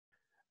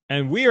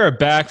And we are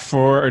back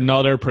for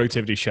another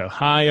productivity show.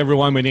 Hi,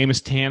 everyone. My name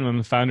is Tan. I'm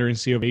the founder and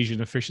CEO of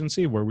Asian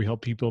Efficiency, where we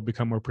help people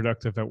become more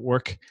productive at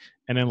work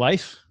and in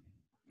life.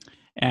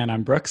 And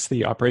I'm Brooks,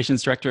 the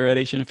operations director at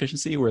Asian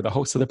Efficiency. We're the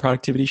host of the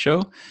productivity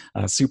show.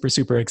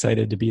 Super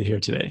excited to be here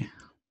today.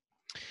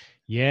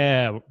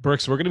 Yeah,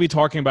 Brooks, we're going to be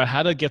talking about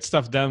how to get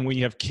stuff done when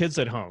you have kids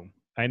at home.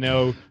 I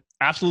know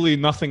absolutely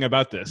nothing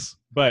about this,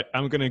 but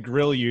I'm going to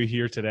grill you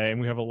here today.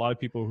 And we have a lot of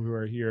people who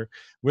are here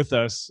with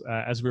us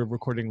as we're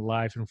recording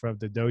live in front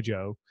of the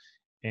dojo.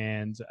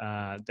 And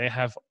they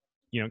have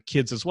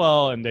kids as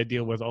well, and they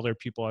deal with other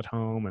people at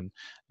home. And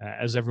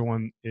as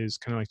everyone is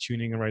kind of like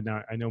tuning in right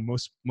now, I know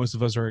most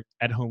of us are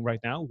at home right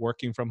now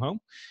working from home,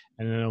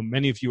 and I know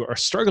many of you are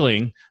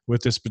struggling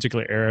with this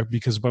particular era,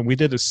 because when we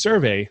did a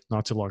survey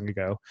not too long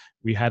ago,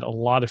 we had a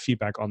lot of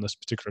feedback on this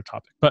particular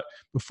topic. But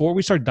before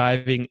we start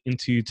diving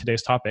into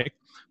today's topic,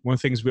 one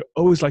of the things we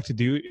always like to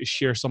do is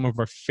share some of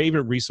our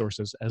favorite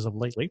resources as of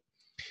lately.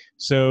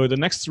 So the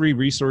next three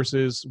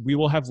resources, we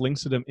will have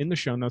links to them in the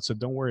show notes, so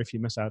don't worry if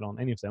you miss out on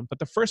any of them. But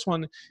the first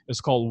one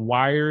is called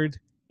Wired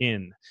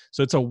In.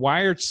 So it's a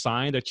wired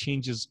sign that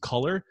changes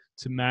color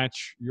to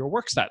match your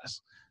work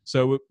status.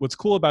 So what's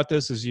cool about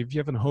this is if you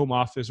have a home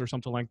office or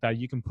something like that,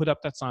 you can put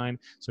up that sign.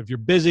 So if you're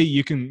busy,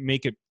 you can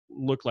make it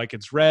look like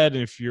it's red.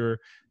 And if you're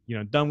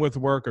done with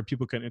work or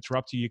people can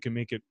interrupt you, you can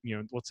make it,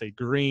 let's say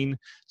green.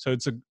 So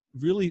it's a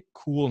really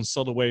cool and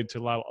subtle way to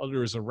allow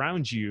others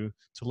around you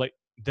to let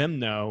them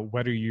know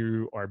whether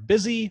you are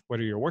busy,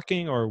 whether you're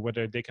working, or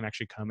whether they can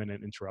actually come in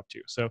and interrupt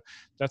you. So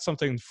that's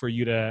something for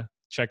you to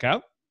check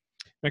out.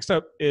 Next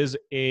up is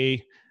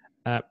a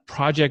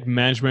project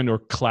management or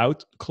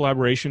cloud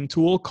collaboration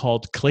tool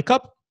called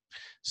ClickUp.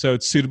 So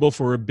it's suitable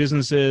for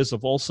businesses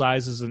of all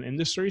sizes and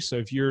industries. So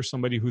if you're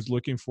somebody who's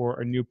looking for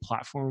a new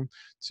platform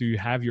to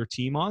have your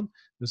team on,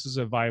 this is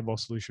a viable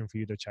solution for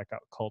you to check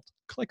out called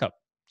ClickUp.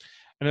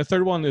 And the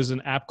third one is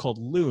an app called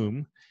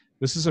Loom.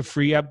 This is a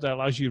free app that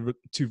allows you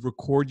to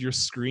record your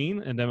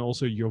screen and then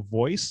also your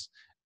voice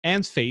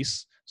and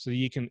face, so that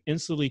you can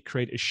instantly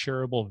create a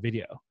shareable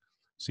video.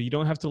 So you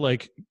don't have to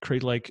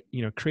create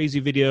crazy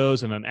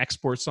videos and then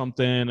export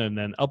something and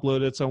then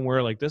upload it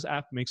somewhere. Like, this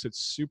app makes it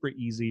super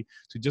easy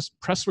to just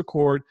press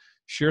record,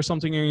 share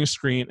something on your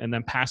screen, and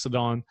then pass it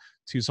on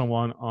to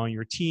someone on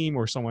your team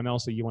or someone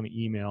else that you want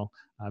to email,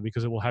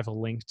 because it will have a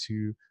link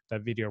to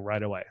that video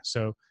right away.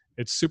 So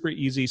it's super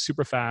easy,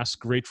 super fast,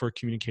 great for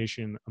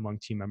communication among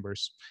team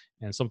members,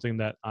 and something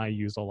that I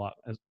use a lot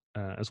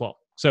as well.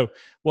 So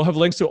we'll have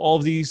links to all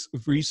of these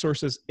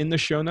resources in the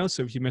show notes.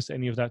 So if you missed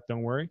any of that,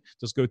 don't worry.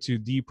 Just go to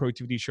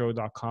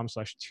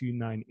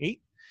theproductivityshow.com/298.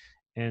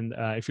 And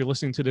if you're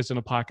listening to this in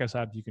a podcast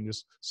app, you can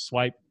just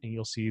swipe and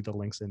you'll see the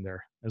links in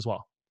there as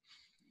well.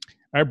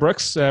 All right,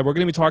 Brooks, we're going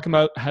to be talking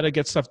about how to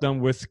get stuff done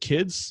with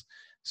kids.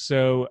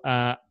 So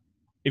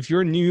if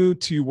you're new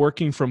to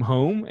working from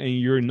home and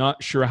you're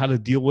not sure how to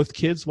deal with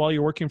kids while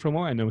you're working from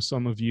home, I know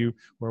some of you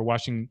who are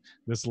watching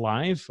this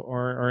live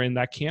or are in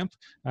that camp,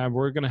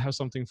 we're going to have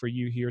something for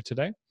you here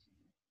today.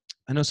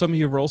 I know some of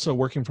you are also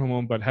working from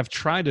home, but have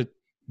tried a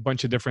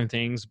bunch of different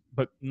things,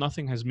 but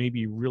nothing has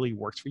maybe really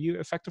worked for you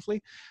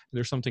effectively.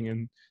 There's something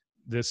in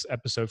this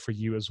episode for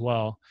you as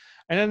well.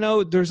 And I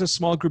know there's a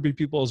small group of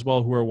people as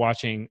well who are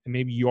watching, and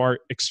maybe you are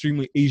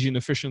extremely Asian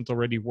efficient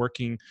already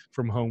working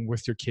from home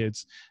with your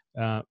kids.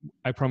 I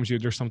promise you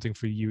there's something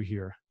for you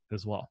here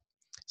as well.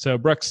 So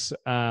Brooks,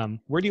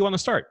 where do you want to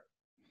start?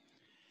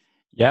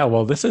 Yeah,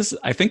 well,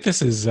 I think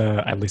this is,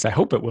 at least I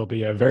hope it will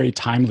be a very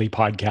timely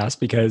podcast,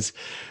 because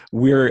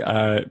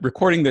we're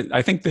recording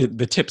I think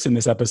the tips in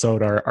this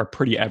episode are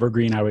pretty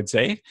evergreen, I would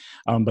say.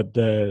 But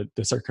the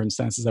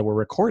circumstances that we're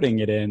recording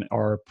it in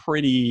are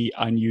pretty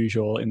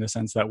unusual, in the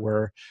sense that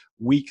we're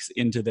weeks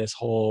into this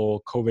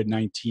whole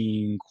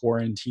COVID-19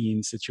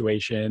 quarantine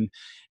situation.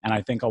 And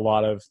I think a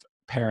lot of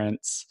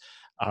parents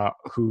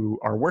who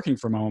are working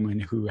from home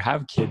and who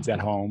have kids at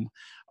home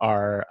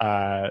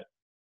are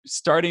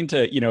starting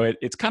to,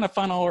 it's kind of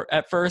fun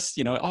at first,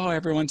 oh,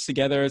 everyone's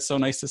together. It's so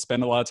nice to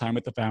spend a lot of time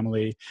with the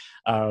family.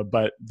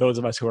 But those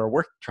of us who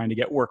are trying to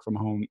get work from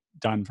home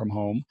done from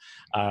home,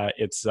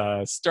 it's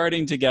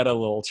starting to get a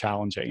little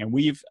challenging. And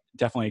we've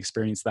definitely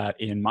experienced that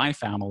in my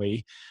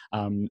family.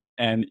 And,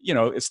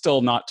 it's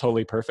still not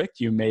totally perfect.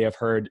 You may have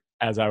heard,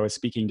 as I was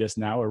speaking just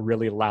now, a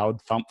really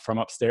loud thump from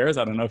upstairs.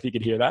 I don't know if you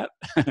could hear that.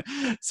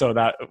 So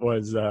that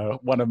was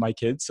one of my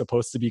kids,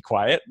 supposed to be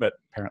quiet, but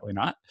apparently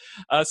not.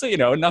 So,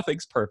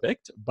 nothing's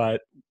perfect,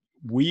 but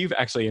we've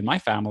actually, in my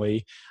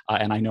family,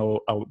 and I know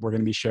we're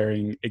going to be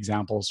sharing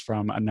examples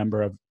from a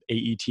number of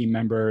AE team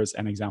members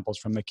and examples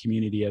from the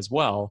community as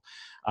well,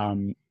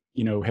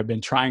 have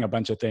been trying a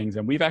bunch of things,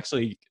 and we've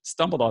actually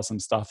stumbled on some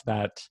stuff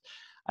that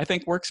I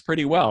think works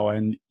pretty well.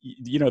 And,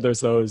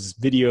 there's those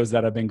videos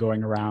that have been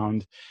going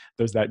around.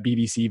 there's that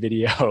BBC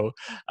video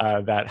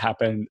that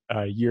happened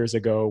years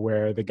ago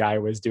where the guy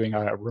was doing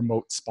a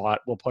remote spot.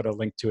 We'll put a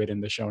link to it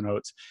in the show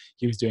notes.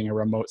 He was doing a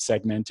remote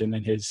segment, and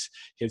then his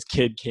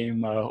kid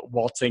came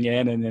waltzing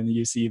in, and then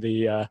you see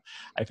the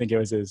I think it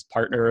was his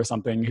partner or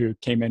something who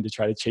came in to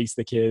try to chase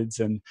the kids,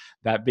 and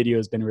that video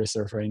has been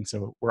resurfacing.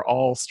 So we're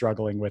all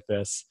struggling with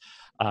this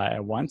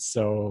at once.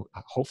 So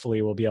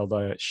hopefully we'll be able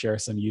to share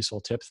some useful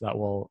tips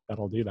that'll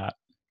do that.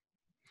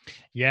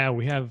 Yeah,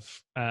 we have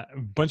a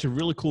bunch of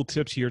really cool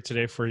tips here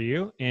today for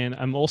you. And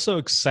I'm also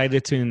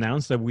excited to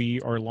announce that we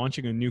are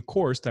launching a new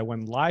course that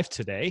went live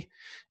today.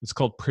 It's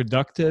called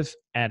Productive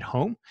at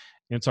Home.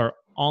 And it's our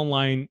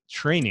online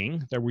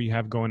training that we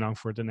have going on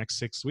for the next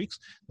 6 weeks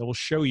that will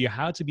show you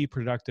how to be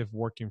productive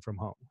working from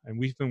home. And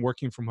we've been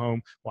working from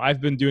home. Well,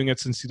 I've been doing it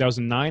since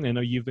 2009. I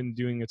know you've been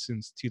doing it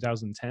since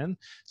 2010.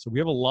 So we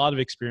have a lot of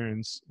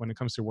experience when it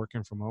comes to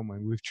working from home.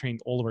 And we've trained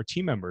all of our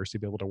team members to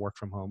be able to work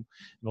from home,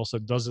 and also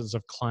dozens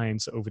of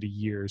clients over the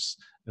years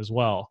as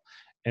well.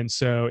 And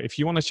so if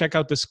you want to check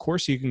out this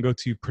course, you can go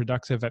to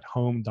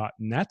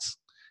productiveathome.net.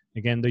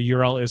 Again, the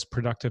URL is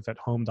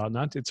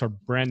productiveathome.net. It's our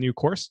brand new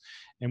course,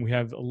 and we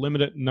have a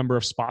limited number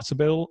of spots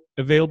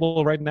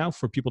available right now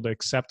for people to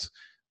accept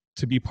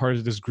to be part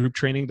of this group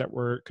training that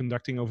we're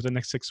conducting over the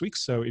next 6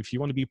 weeks. So if you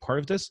want to be part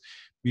of this,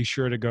 be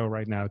sure to go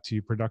right now to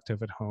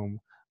productiveathome.net.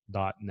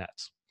 All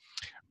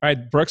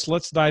right, Brooks,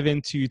 let's dive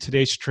into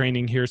today's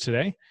training here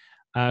today.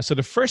 So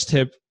the first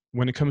tip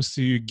when it comes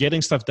to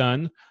getting stuff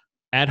done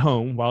at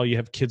home while you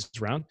have kids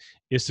around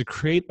is to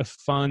create a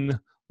fun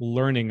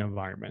learning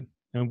environment.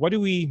 And what do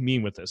we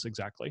mean with this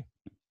exactly?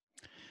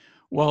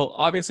 Well,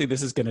 obviously,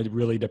 this is going to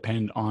really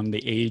depend on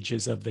the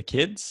ages of the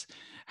kids.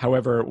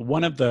 However,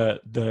 one of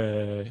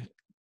the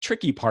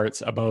tricky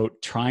parts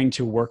about trying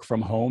to work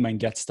from home and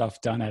get stuff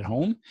done at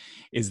home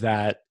is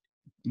that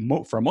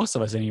for most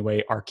of us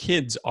anyway, our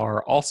kids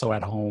are also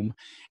at home,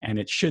 and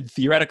it should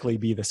theoretically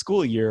be the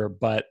school year,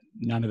 but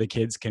none of the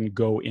kids can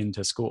go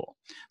into school.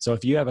 So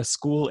if you have a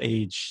school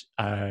age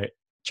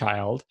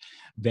child,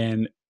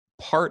 then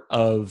part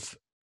of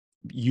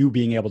you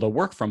being able to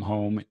work from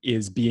home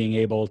is being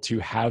able to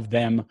have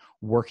them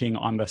working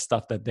on the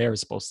stuff that they're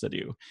supposed to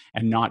do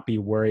and not be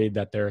worried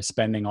that they're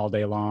spending all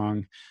day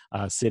long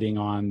sitting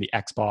on the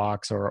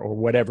Xbox or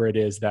whatever it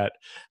is that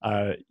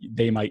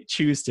they might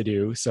choose to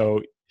do.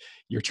 So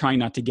you're trying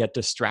not to get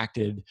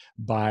distracted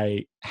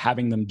by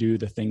having them do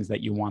the things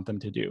that you want them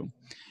to do.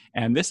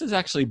 And this has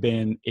actually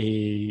been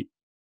it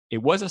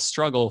was a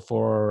struggle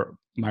for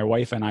my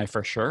wife and I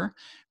for sure,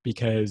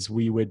 because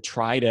we would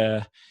try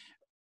to,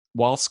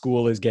 while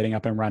school is getting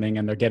up and running,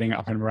 and they're getting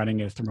up and running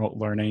with remote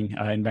learning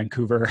in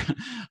Vancouver,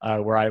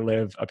 where I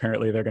live,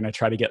 apparently they're going to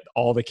try to get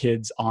all the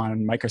kids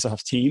on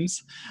Microsoft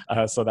Teams.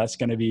 So that's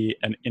going to be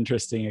an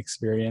interesting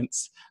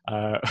experience,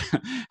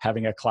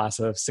 having a class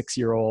of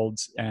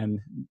 6-year-olds and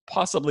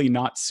possibly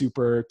not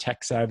super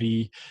tech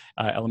savvy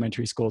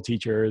elementary school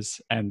teachers.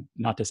 And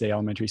not to say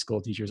elementary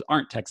school teachers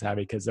aren't tech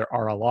savvy, because there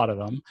are a lot of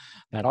them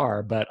that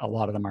are, but a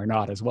lot of them are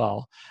not as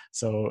well.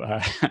 So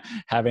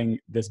having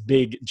this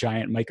big,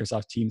 giant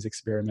Microsoft Teams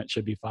experiment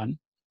should be fun.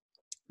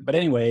 But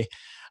anyway,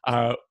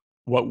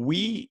 what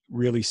we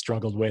really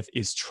struggled with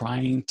is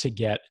trying to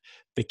get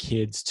the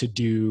kids to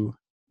do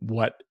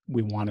what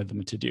we wanted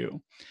them to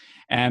do.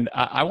 And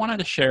I wanted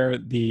to share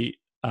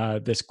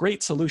this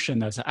great solution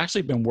that's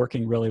actually been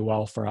working really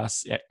well for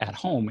us at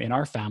home in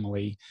our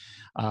family.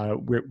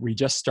 We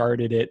just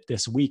started it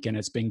this week, and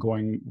it's been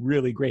going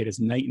really great.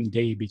 It's night and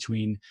day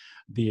between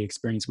the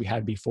experience we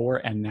had before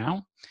and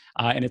now.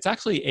 And it's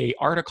actually an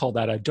article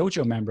that a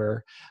dojo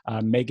member,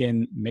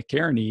 Megan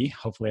McKerney,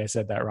 hopefully I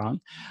said that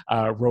wrong,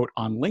 wrote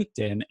on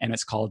LinkedIn, and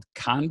it's called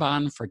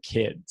Kanban for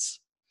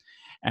Kids.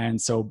 And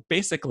so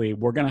basically,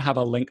 we're going to have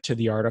a link to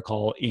the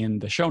article in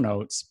the show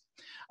notes.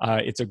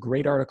 It's a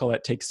great article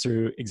that takes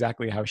through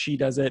exactly how she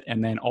does it.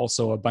 And then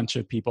also a bunch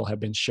of people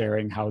have been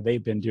sharing how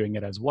they've been doing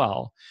it as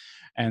well.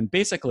 And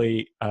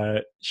basically,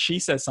 she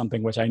says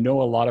something which I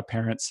know a lot of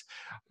parents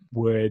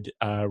would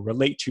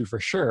relate to for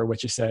sure,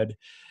 which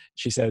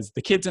she says,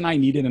 the kids and I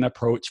needed an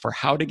approach for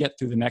how to get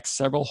through the next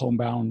several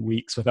homebound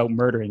weeks without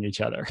murdering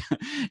each other.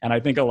 And I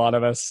think a lot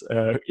of us,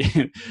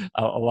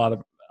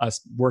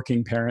 us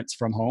working parents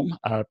from home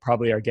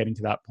probably are getting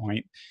to that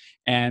point.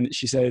 And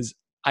she says,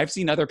 I've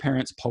seen other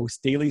parents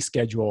post daily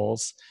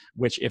schedules,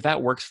 which if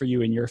that works for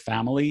you and your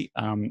family,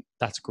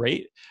 that's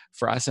great.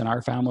 For us and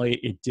our family,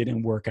 it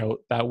didn't work out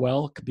that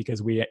well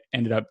because we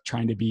ended up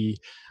trying to be,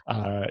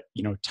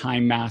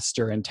 time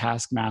master and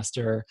task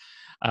master.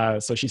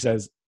 So she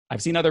says,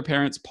 I've seen other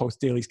parents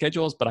post daily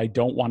schedules, but I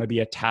don't want to be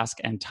a task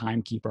and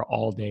timekeeper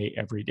all day,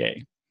 every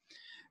day.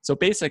 So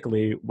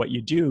basically what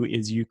you do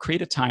is you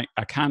create a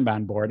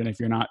Kanban board. And if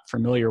you're not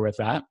familiar with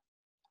that,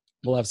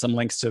 we'll have some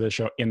links to the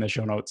show in the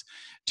show notes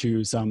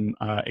to some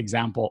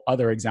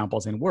other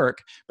examples in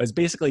work. But it's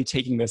basically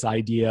taking this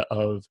idea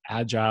of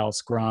Agile,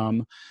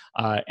 Scrum,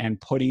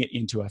 and putting it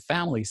into a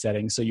family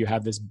setting. So you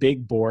have this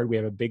big board.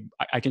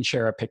 I can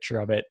share a picture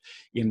of it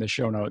in the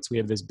show notes. We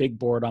have this big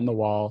board on the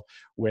wall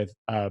with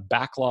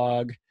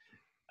backlog,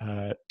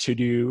 to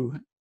do,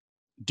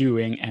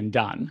 doing, and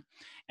done.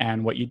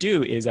 And what you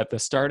do is at the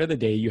start of the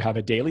day, you have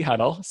a daily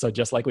huddle. So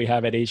just like we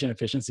have at Asian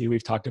Efficiency,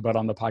 we've talked about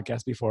on the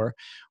podcast before,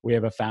 we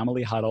have a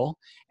family huddle.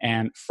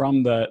 And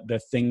from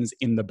the things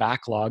in the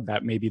backlog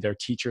that maybe their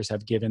teachers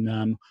have given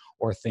them,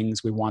 or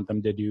things we want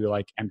them to do,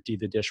 like empty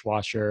the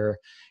dishwasher,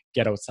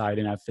 get outside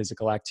and have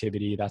physical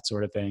activity, that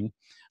sort of thing,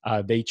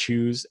 they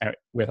choose,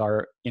 with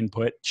our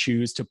input,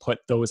 choose to put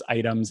those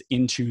items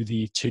into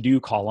the to-do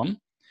column.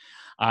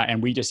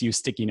 And we just use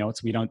sticky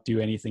notes. We don't do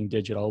anything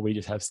digital. We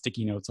just have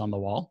sticky notes on the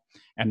wall.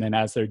 And then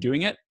as they're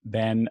doing it,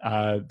 then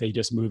they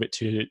just move it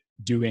to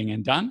doing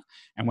and done.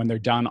 And when they're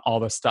done all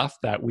the stuff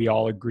that we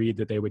all agreed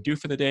that they would do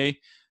for the day,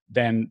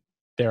 then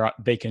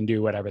they can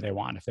do whatever they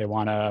want. If they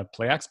want to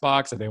play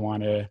Xbox, if they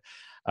want to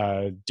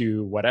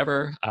do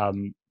whatever,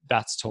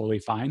 that's totally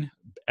fine,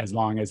 as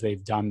long as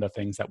they've done the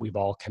things that we've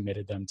all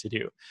committed them to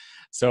do.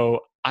 So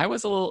I would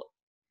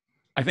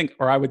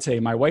say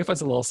my wife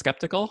was a little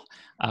skeptical.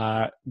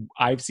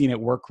 I've seen it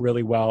work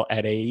really well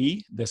at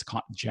AE, this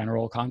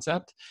general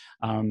concept.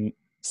 And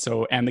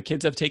the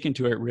kids have taken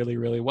to it really,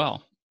 really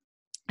well.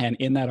 And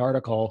in that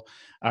article,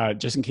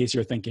 just in case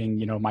you're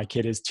thinking, my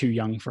kid is too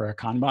young for a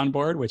Kanban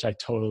board, which I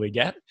totally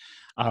get.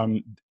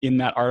 In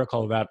that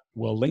article that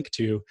we'll link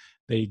to,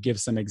 they give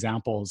some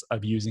examples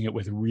of using it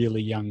with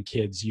really young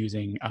kids,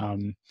 using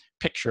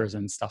pictures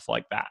and stuff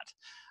like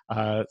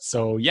that.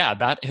 So yeah,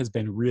 that has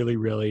been really,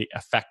 really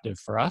effective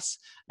for us,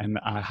 and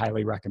I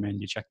highly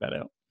recommend you check that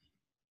out.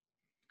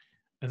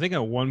 I think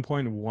at one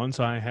point, once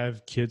I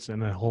have kids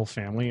and a whole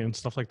family and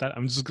stuff like that,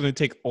 I'm just going to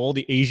take all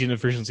the Asian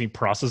efficiency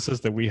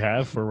processes that we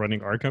have for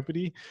running our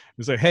company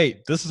and say,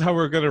 hey, this is how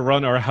we're going to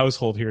run our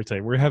household here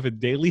today. We have a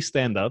daily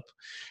stand-up.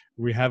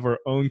 We have our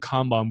own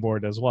Kanban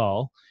board as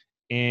well.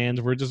 And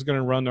we're just going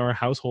to run our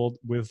household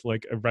with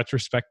like a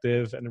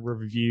retrospective and a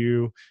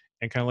review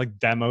and kind of like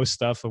demo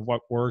stuff of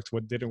what worked,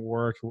 what didn't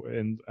work,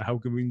 and how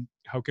can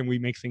we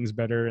make things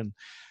better. And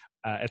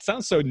it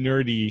sounds so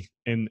nerdy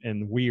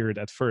and weird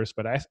at first,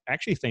 but I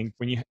actually think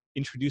when you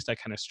introduce that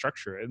kind of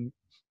structure, it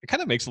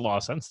kind of makes a lot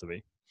of sense to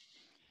me.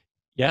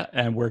 Yeah,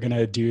 and we're going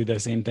to do the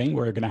same thing.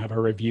 We're going to have a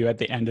review at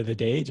the end of the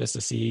day just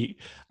to see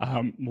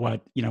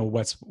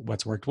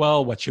what's worked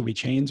well, what should we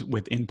change,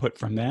 with input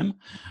from them,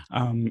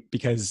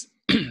 because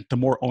the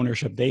more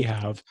ownership they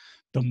have,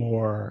 the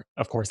more,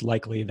 of course,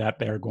 likely that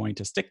they're going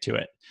to stick to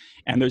it.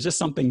 And there's just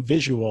something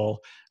visual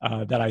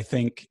that I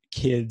think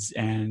kids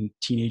and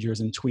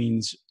teenagers and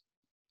tweens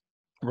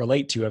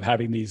relate to, of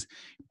having these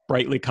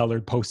brightly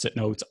colored post-it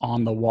notes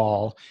on the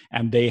wall,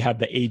 and they have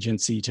the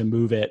agency to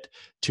move it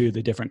to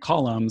the different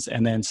columns.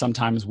 And then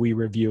sometimes we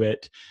review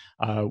it,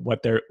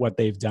 what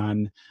they've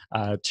done,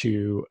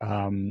 to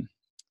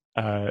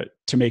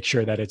make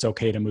sure that it's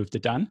okay to move to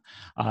done.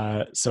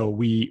 So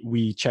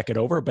we check it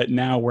over, but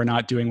now we're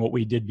not doing what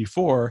we did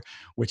before,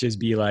 which is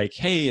be like,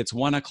 hey, it's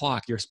 1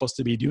 o'clock. You're supposed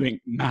to be doing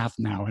math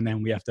now. And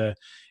then we have to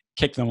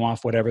kick them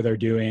off whatever they're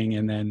doing.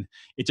 And then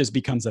it just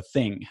becomes a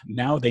thing.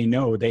 Now they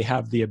know they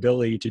have the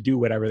ability to do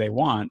whatever they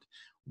want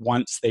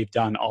once they've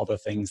done all the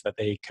things that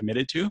they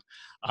committed to.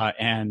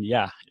 And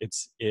yeah,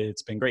 it's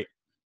been great.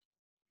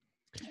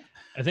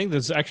 I think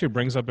this actually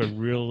brings up a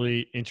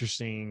really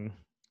interesting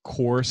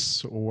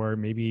course, or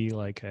maybe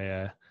like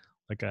a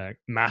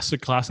master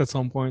class at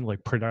some point,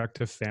 like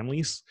productive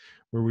families,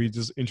 where we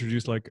just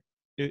introduce, like,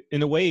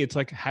 in a way, it's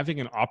like having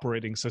an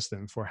operating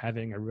system for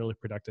having a really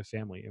productive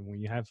family. And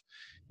when you have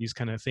these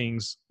kind of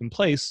things in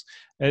place,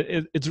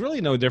 it's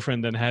really no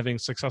different than having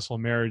successful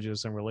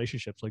marriages and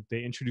relationships. Like,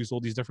 they introduce all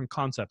these different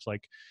concepts,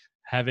 like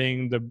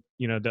having the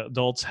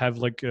adults have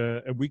like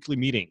a weekly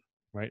meeting,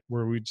 right,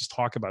 where we just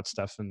talk about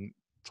stuff and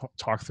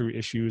talk through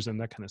issues and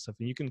that kind of stuff.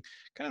 And you can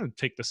kind of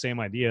take the same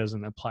ideas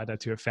and apply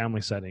that to a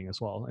family setting as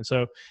well. And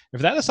so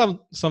if that is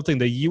something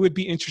that you would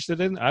be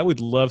interested in, I would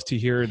love to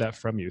hear that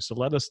from you. So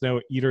let us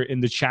know either in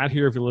the chat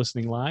here if you're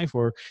listening live,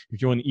 or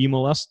if you want to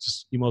email us,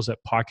 just email us at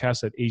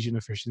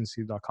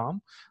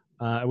podcast@asianefficiency.com.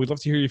 I would love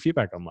to hear your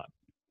feedback on that.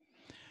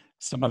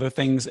 Some other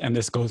things, and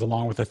this goes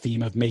along with the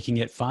theme of making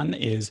it fun,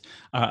 is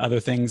other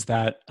things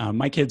that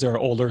my kids are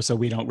older, so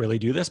we don't really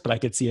do this, but I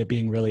could see it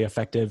being really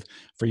effective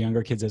for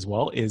younger kids as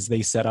well, is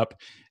they set up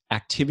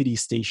activity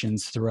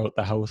stations throughout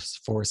the house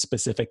for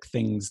specific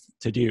things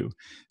to do.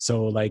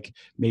 So like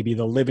maybe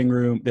the living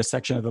room, this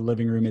section of the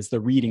living room is the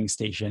reading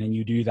station, and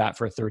you do that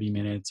for 30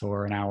 minutes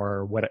or an hour,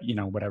 or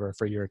whatever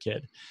for your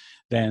kid.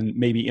 Then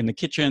maybe in the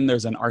kitchen,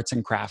 there's an arts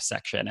and crafts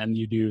section, and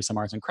you do some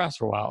arts and crafts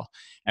for a while.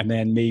 And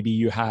then maybe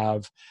you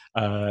have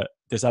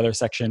this other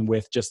section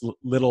with just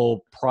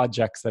little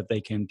projects that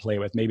they can play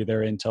with. Maybe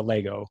they're into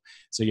Lego.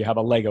 So you have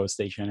a Lego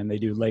station, and they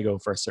do Lego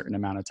for a certain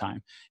amount of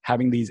time.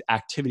 Having these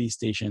activity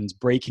stations,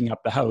 breaking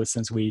up the house,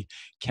 since we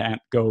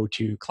can't go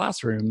to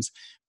classrooms,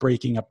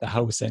 breaking up the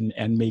house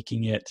and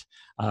making it,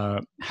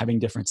 having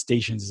different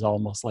stations is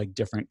almost like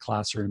different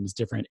classrooms,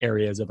 different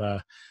areas of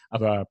a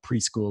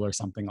preschool or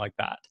something like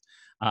that.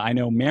 I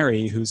know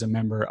Mary, who's a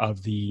member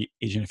of the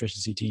Asian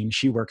Efficiency team,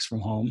 she works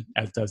from home,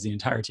 as does the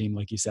entire team,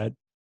 like you said.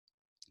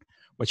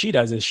 what she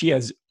does is she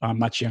has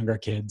much younger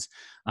kids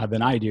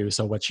than I do.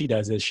 So what she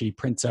does is she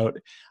prints out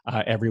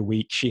every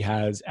week. She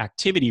has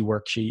activity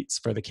worksheets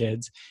for the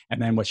kids.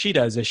 And then what she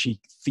does is she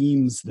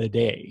themes the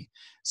day.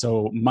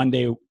 So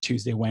Monday,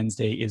 Tuesday,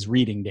 Wednesday is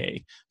reading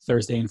day.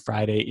 Thursday and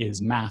Friday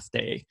is math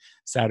day.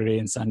 Saturday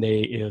and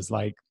Sunday is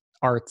like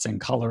arts and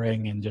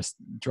coloring and just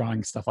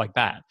drawing, stuff like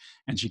that.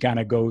 And she kind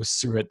of goes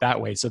through it that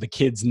way. So the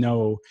kids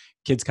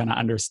kind of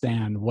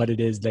understand what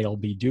it is they'll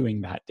be doing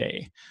that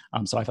day.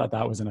 So I thought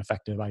that was an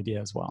effective idea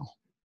as well.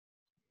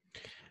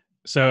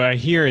 So I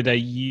hear that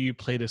you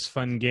play this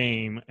fun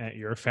game at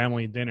your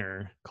family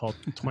dinner called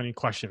 20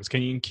 Questions.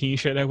 Can you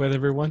share that with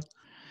everyone?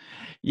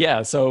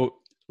 Yeah. So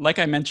like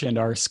I mentioned,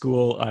 our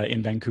school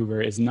in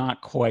Vancouver is not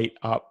quite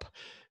up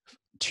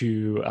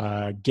to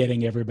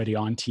getting everybody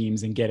on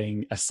teams and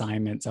getting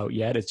assignments out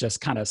yet. It's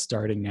just kind of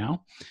starting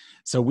now.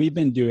 So we've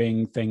been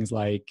doing things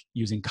like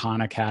using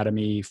Khan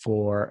Academy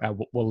for,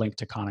 we'll link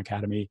to Khan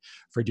Academy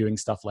for doing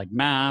stuff like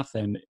math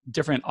and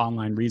different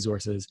online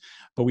resources.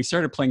 But we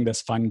started playing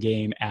this fun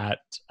game at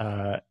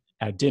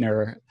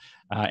dinner,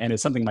 and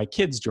it's something my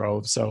kids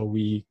drove. So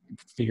we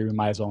figured we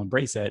might as well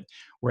embrace it,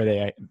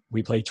 where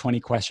we play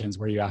 20 questions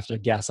where you have to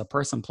guess a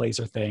person, place,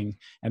 or thing.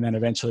 And then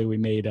eventually we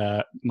made,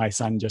 my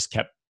son just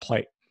kept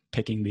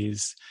picking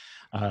these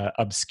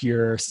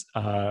obscure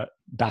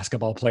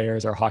basketball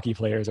players or hockey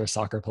players or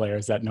soccer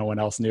players that no one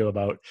else knew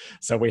about.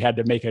 So we had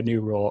to make a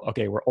new rule.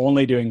 Okay, we're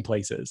only doing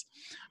places.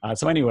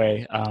 So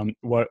anyway,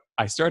 what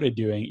I started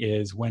doing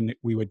is when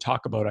we would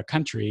talk about a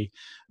country,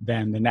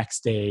 then the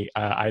next day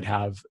I'd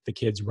have the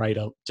kids write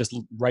a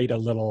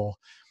little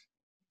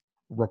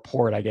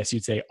report, I guess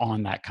you'd say,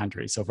 on that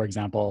country. So for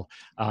example,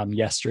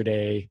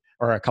 yesterday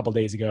or a couple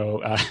days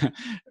ago,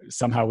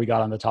 somehow we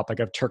got on the topic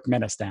of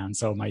Turkmenistan.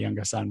 So my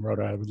youngest son wrote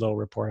a little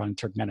report on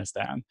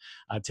Turkmenistan.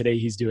 Today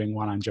he's doing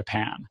one on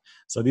Japan.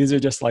 So these are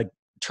just like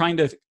trying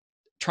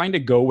to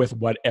go with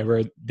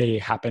whatever they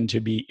happen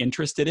to be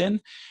interested in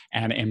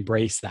and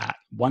embrace that.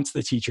 Once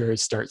the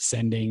teachers start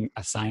sending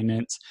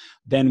assignments,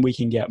 then we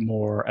can get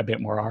a bit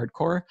more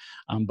hardcore.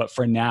 But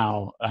for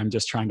now, I'm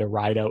just trying to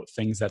ride out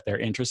things that they're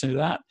interested in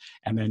that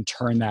and then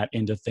turn that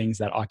into things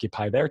that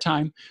occupy their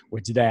time,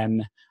 which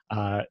then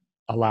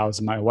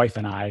allows my wife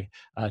and I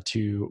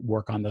to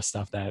work on the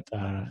stuff that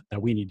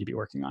we need to be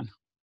working on.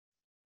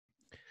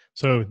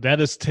 So that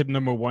is tip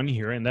number one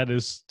here, and that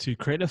is to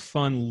create a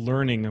fun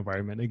learning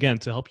environment. Again,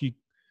 to help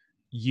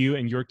you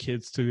and your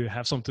kids to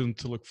have something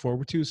to look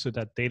forward to so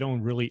that they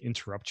don't really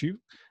interrupt you,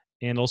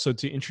 and also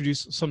to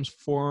introduce some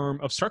form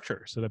of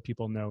structure so that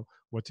people know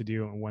what to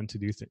do and when to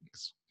do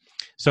things.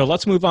 So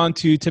let's move on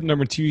to tip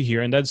number two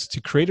here, and that's to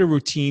create a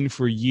routine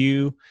for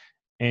you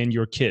and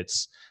your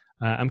kids.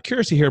 I'm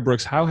curious to hear,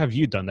 Brooks, how have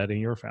you done that in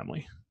your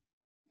family?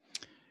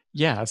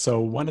 Yeah, so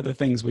one of the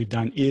things we've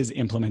done is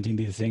implementing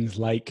these things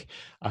like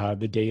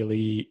the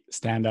daily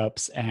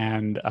stand-ups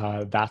and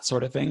that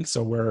sort of thing.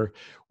 So we're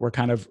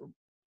kind of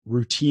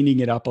routining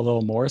it up a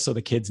little more so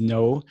the kids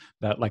know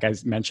that, like I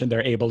mentioned,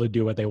 they're able to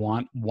do what they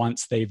want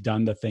once they've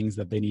done the things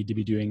that they need to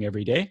be doing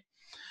every day.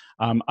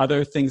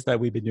 Other things that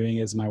we've been doing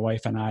is my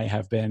wife and I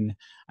have been,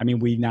 I mean,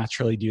 we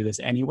naturally do this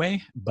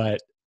anyway, but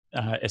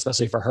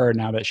especially for her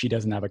now that she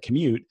doesn't have a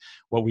commute,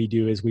 what we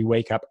do is we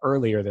wake up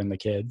earlier than the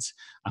kids,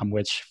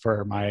 which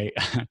for my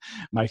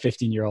my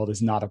 15-year-old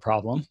is not a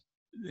problem.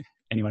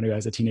 Anyone who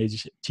has a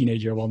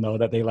teenager will know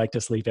that they like to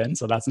sleep in,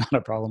 so that's not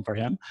a problem for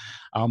him.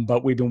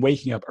 But we've been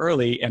waking up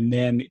early and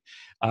then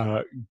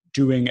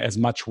doing as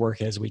much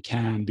work as we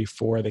can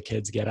before the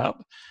kids get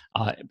up.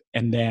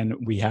 And then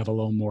we have a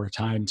little more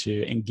time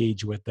to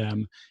engage with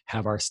them,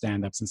 have our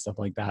stand-ups and stuff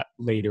like that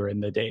later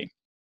in the day.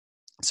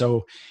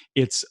 So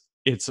it's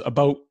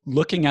about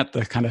looking at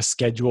the kind of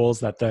schedules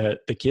that the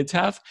kids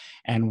have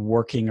and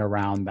working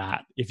around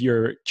that. If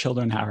your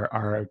children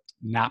are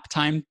nap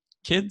time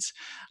kids,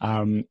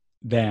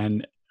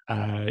 then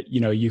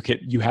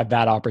you have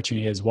that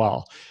opportunity as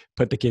well.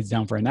 Put the kids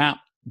down for a nap,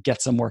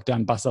 get some work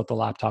done, bust out the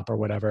laptop or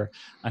whatever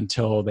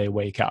until they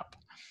wake up.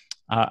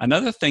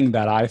 Another thing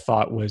that I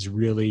thought was a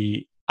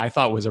really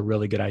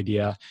good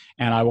idea,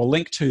 and I will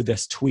link to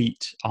this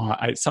tweet,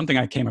 something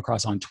I came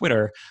across on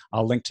Twitter.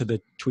 I'll link to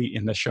the tweet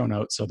in the show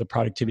notes. So the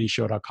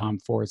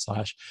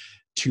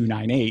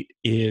productivityshow.com/298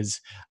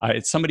 is,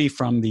 it's somebody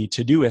from the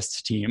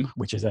Todoist team,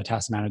 which is a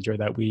task manager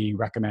that we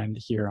recommend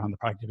here on the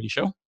Productivity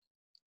Show.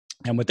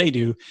 And what they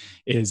do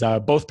is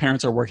both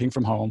parents are working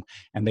from home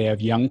and they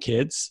have young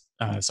kids,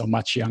 so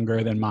much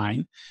younger than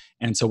mine.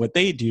 And so what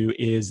they do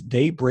is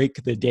they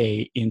break the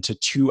day into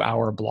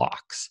 2-hour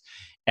blocks.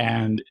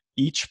 And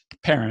each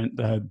parent,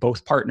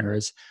 both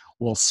partners,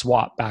 will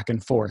swap back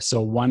and forth.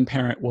 So one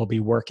parent will be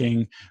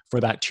working for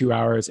that 2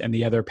 hours and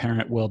the other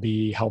parent will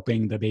be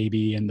helping the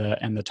baby and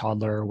the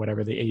toddler or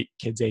whatever the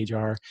kids' age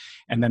are.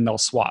 And then they'll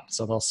swap.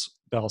 So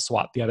they'll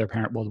swap. The other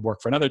parent will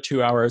work for another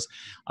 2 hours,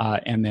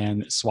 and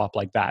then swap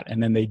like that.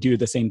 And then they do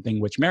the same thing,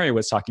 which Mary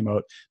was talking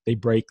about. They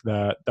break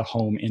the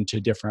home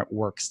into different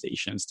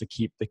workstations to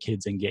keep the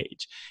kids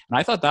engaged. And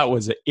I thought that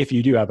was, if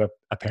you do have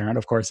a parent,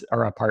 of course,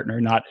 or a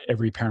partner, not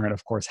every parent,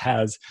 of course,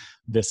 has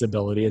this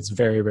ability. It's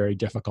very, very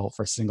difficult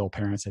for single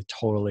parents. I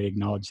totally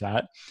acknowledge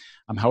that.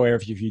 However,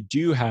 if you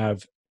do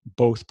have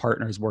both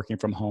partners working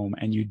from home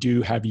and you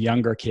do have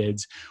younger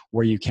kids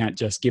where you can't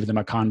just give them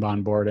a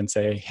Kanban board and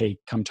say, hey,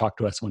 come talk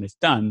to us when it's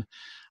done.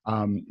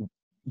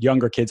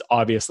 Younger kids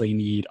obviously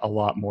need a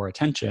lot more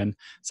attention.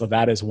 So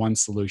that is one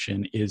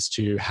solution, is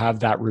to have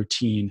that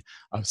routine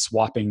of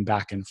swapping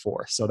back and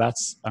forth. So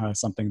that's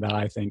something that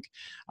I think,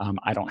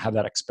 I don't have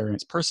that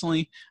experience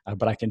personally,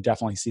 but I can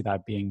definitely see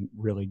that being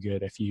really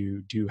good if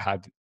you do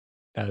have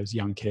those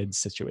young kids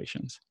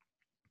situations.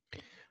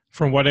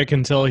 From what I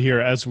can tell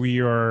here, as we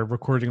are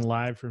recording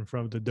live in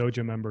front of the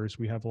Dojo members,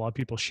 we have a lot of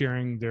people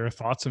sharing their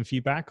thoughts and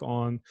feedback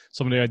on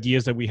some of the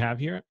ideas that we have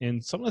here.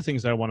 And some of the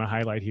things that I want to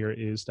highlight here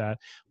is that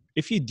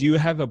if you do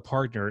have a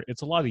partner,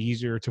 it's a lot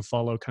easier to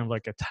follow kind of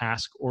like a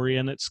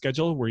task-oriented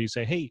schedule where you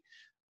say, hey,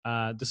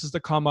 this is the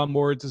Kanban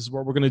board, this is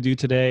what we're going to do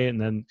today.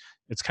 And then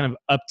it's kind of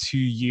up to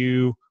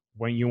you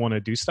when you want to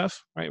do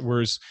stuff, right?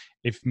 Whereas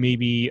if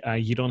maybe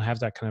you don't have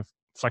that kind of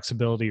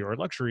flexibility or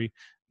luxury,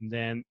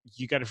 then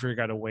you got to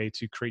figure out a way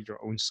to create your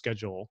own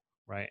schedule,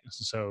 right?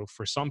 So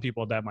for some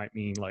people, that might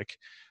mean like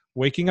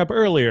waking up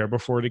earlier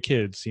before the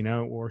kids,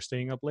 or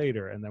staying up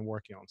later and then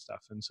working on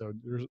stuff. And so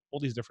there's all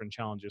these different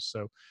challenges.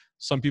 So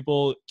some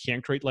people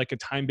can create like a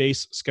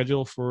time-based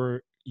schedule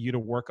for you to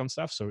work on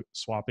stuff, so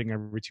swapping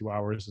every 2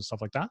 hours and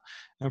stuff like that.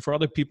 And for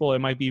other people, it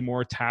might be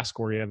more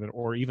task-oriented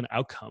or even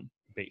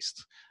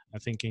outcome-based.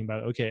 Thinking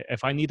about, okay,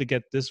 if I need to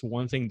get this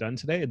one thing done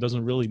today, it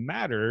doesn't really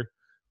matter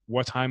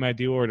what time I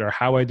do it or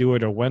how I do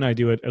it or when I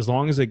do it, as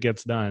long as it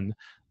gets done,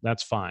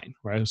 that's fine,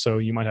 right? So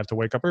you might have to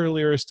wake up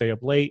earlier, stay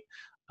up late.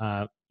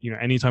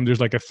 Anytime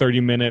there's like a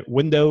 30-minute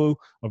window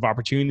of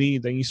opportunity,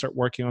 then you start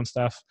working on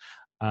stuff.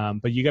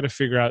 But you got to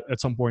figure out at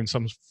some point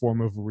some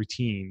form of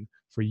routine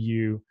for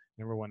you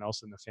and everyone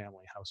else in the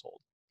family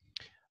household.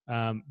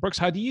 Brooks,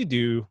 how do you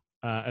do,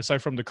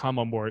 aside from the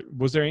Kanban board,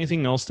 was there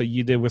anything else that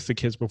you did with the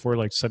kids before,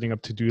 like setting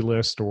up to-do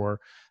list, or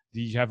do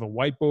you have a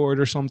whiteboard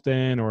or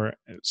something, or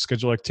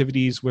schedule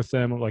activities with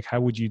them? Like, how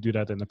would you do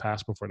that in the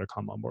past before the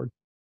Kanban board?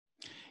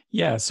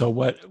 Yeah. So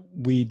what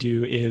we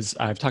do is,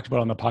 I've talked about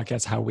on the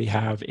podcast how we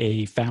have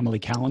a family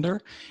calendar,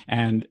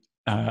 and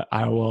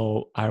I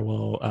will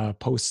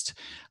post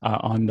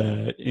in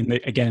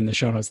the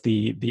show notes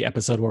the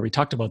episode where we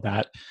talked about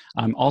that.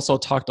 Also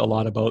talked a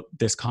lot about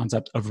this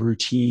concept of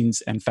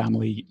routines and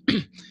family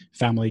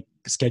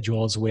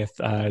schedules with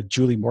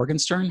Julie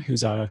Morgenstern,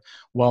 who's a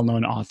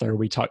well-known author.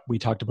 We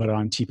talked about it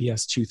on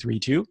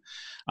TPS298.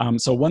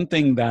 So one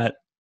thing that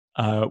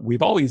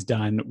we've always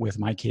done with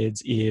my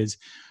kids is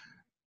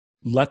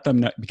let them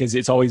know, because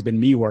it's always been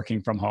me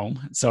working from home.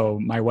 So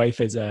my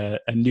wife is a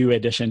new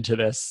addition to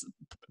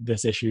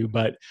this issue,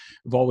 but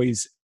we've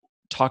always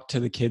talked to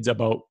the kids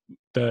about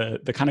the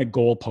kind of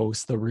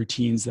goalposts, the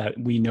routines that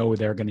we know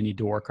they're going to need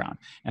to work around.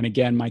 And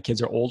again, my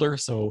kids are older,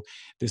 so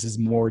this is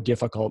more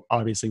difficult,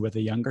 obviously, with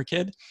a younger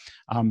kid.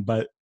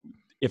 But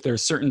if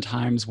there's certain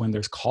times when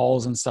there's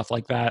calls and stuff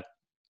like that,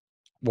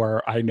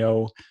 where I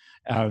know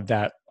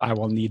that I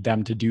will need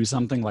them to do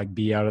something like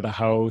be out of the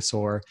house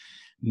or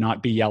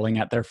not be yelling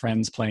at their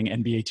friends playing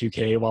NBA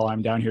 2K while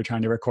I'm down here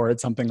trying to record,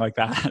 something like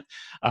that.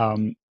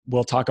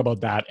 We'll talk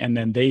about that. And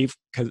then they've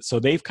kind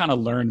of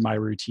learned my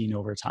routine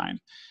over time.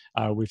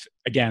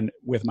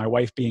 With my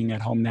wife being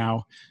at home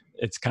now,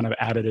 it's kind of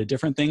added a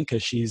different thing,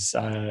 because she's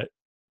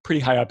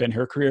pretty high up in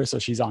her career. So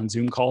she's on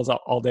Zoom calls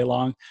all day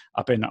long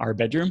up in our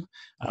bedroom.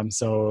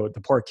 So the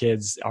poor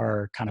kids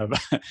are kind of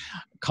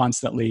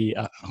constantly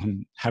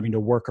having to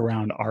work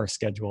around our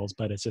schedules,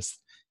 but it's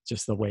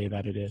just the way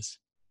that it is.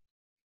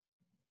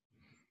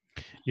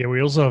 Yeah,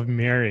 we also have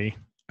Mary,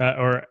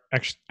 or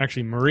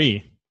actually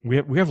Marie. We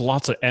have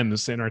lots of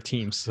M's in our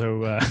team,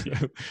 so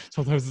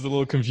sometimes it's a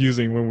little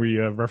confusing when we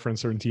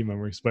reference certain team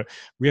members. But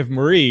we have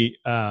Marie.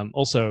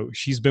 Also,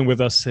 she's been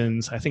with us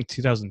since I think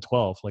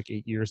 2012, like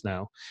 8 years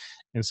now,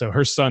 and so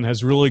her son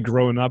has really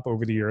grown up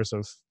over the years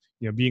of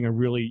being a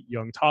really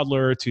young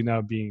toddler to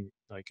now being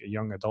like a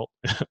young adult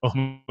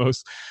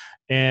almost.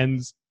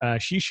 And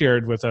she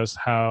shared with us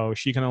how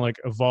she kind of like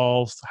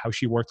evolved, how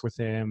she worked with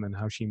him and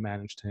how she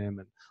managed him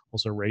and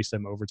also raised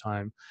him over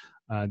time.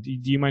 Do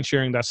you mind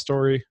sharing that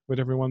story with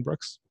everyone,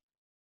 Brooks?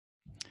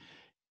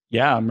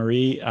 Yeah,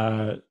 Marie.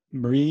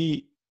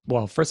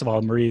 Well, first of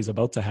all, Marie is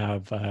about to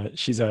have,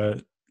 she's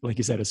like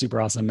you said, a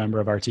super awesome member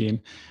of our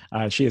team.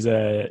 She is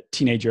a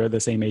teenager, the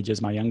same age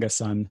as my youngest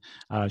son.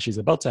 She's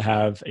about to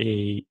have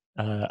a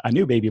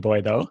new baby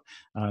boy, though.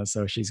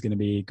 So she's going to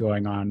be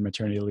going on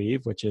maternity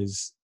leave, which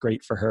is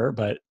great for her,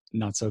 but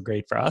not so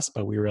great for us.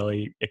 But we're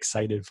really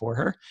excited for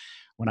her.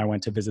 When I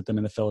went to visit them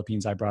in the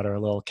Philippines, I brought her a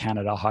little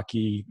Canada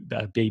hockey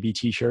baby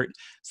t-shirt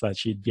so that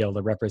she'd be able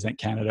to represent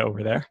Canada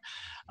over there.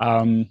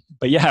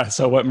 But yeah,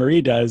 so what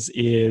Marie does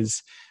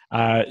is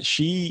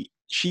she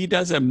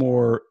does a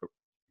more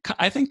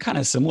I think kind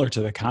of similar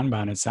to the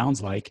Kanban, it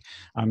sounds like.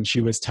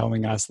 She was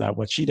telling us that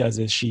what she does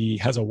is she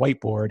has a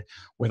whiteboard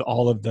with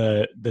all of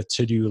the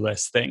to-do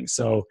list things.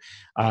 So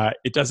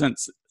it doesn't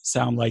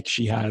sound like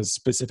she has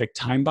specific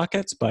time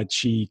buckets, but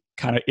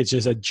it's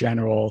just a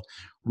general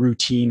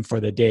routine for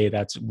the day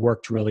that's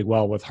worked really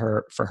well with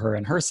her, for her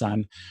and her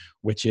son,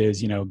 which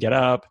is, get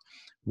up,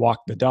 walk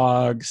the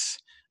dogs,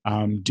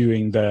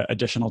 doing the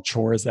additional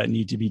chores that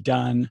need to be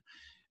done,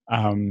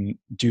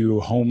 do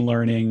home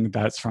learning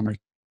that's from a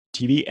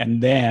TV,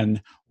 and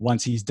then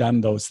once he's done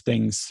those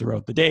things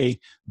throughout the day,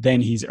 then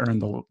he's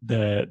earned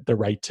the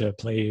right to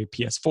play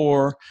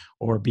PS4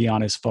 or be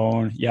on his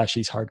phone. Yeah,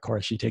 she's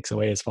hardcore. She takes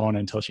away his phone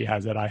until she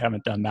has it. I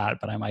haven't done that,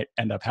 but I might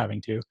end up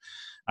having to.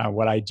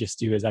 What I just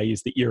do is I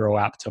use the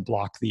Eero app to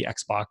block the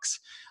Xbox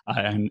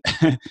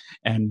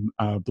and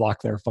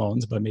block their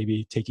phones, but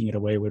maybe taking it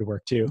away would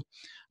work too.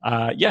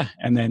 Yeah,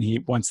 and then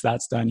once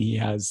that's done, he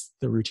has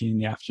the routine in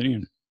the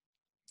afternoon.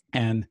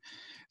 And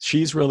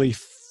she's really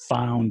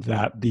found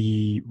that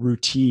the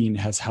routine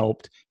has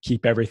helped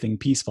keep everything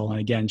peaceful. And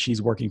again, she's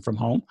working from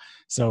home,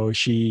 so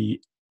she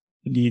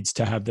needs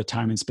to have the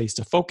time and space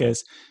to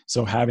focus.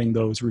 So having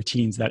those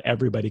routines that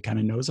everybody kind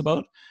of knows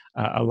about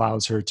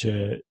allows her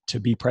to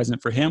be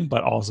present for him,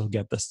 but also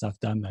get the stuff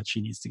done that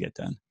she needs to get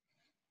done.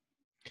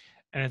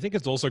 And I think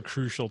it's also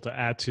crucial to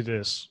add to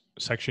this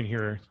section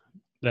here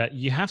that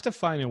you have to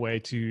find a way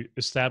to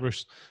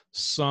establish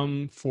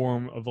some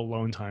form of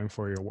alone time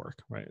for your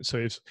work, right? So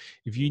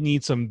if you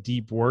need some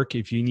deep work,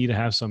 if you need to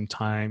have some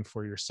time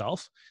for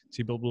yourself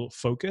to be able to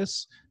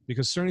focus,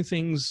 because certain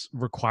things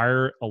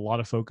require a lot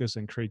of focus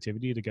and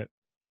creativity to get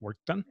work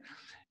done.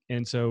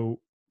 And so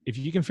if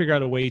you can figure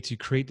out a way to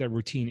create that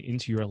routine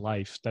into your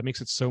life, that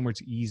makes it so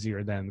much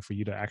easier then for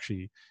you to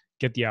actually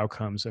get the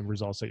outcomes and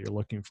results that you're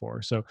looking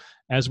for. So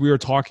as we were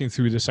talking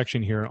through this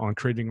section here on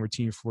creating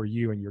routine for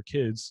you and your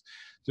kids,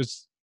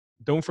 just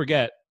don't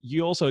forget,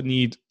 you also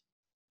need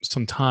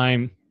some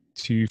time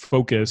to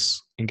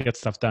focus and get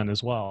stuff done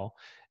as well.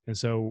 And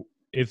so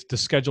if the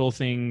schedule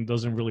thing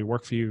doesn't really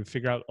work for you,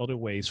 figure out other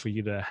ways for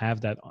you to have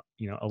that,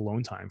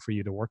 alone time for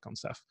you to work on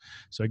stuff.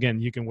 So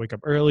again, you can wake up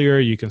earlier,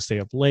 you can stay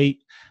up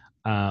late.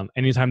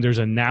 Anytime there's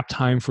a nap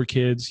time for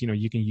kids,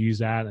 you can use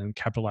that and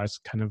capitalize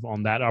kind of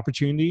on that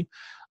opportunity.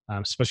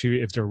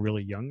 Especially if they're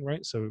really young,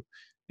 right? So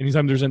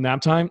anytime there's a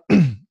nap time,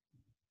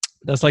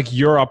 that's like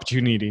your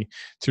opportunity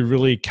to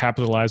really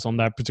capitalize on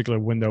that particular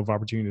window of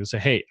opportunity to say,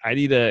 hey, I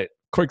need to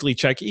quickly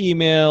check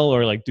email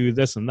or like do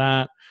this and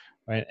that,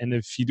 right? And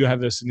if you do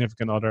have a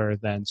significant other,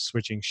 then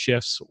switching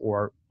shifts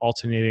or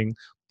alternating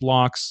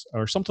blocks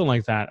or something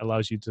like that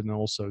allows you to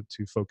also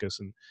to focus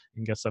and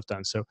get stuff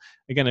done. So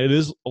again, it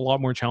is a lot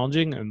more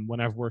challenging. And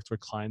when I've worked with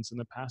clients in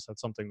the past, that's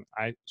something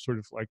I sort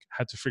of like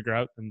had to figure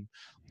out and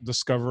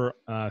discover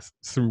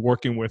through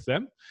working with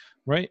them.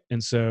 Right.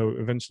 And so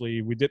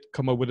eventually we did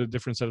come up with a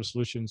different set of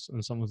solutions,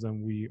 and some of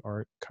them we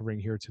are covering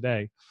here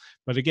today.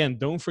 But again,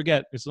 don't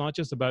forget, it's not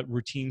just about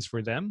routines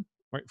for them,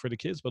 right, for the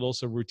kids, but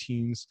also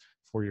routines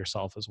for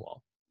yourself as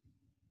well.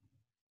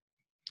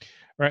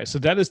 All right, so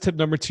that is tip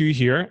number 2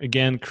 here.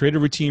 Again, create a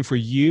routine for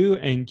you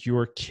and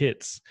your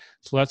kids.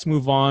 So let's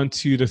move on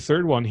to the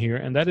third one here,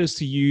 and that is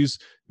to use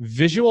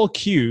visual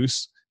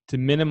cues to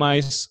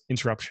minimize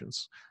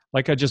interruptions.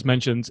 Like I just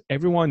mentioned,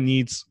 everyone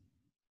needs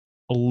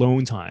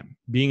alone time,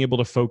 being able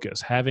to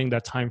focus, having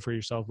that time for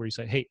yourself where you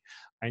say, hey,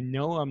 I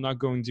know I'm not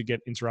going to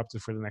get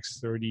interrupted for the next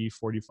 30,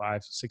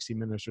 45, 60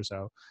 minutes or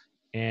so.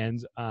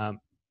 And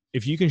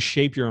if you can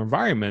shape your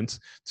environment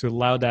to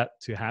allow that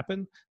to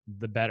happen,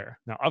 the better.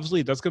 Now,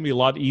 obviously, that's going to be a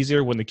lot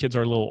easier when the kids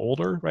are a little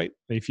older, right?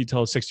 If you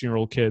tell a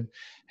 16-year-old kid,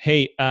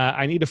 hey,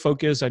 I need to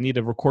focus. I need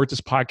to record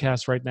this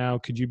podcast right now.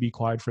 Could you be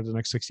quiet for the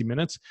next 60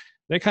 minutes?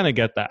 They kind of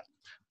get that.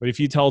 But if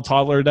you tell a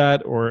toddler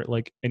that, or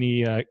like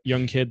any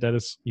young kid that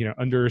is,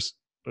 under,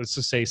 let's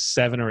just say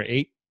 7 or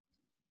 8,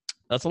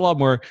 that's a lot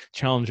more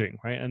challenging,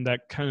 right? And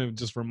that kind of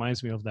just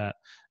reminds me of that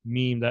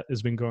meme that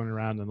has been going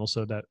around, and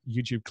also that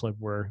YouTube clip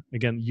where,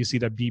 again, you see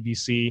that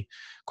BBC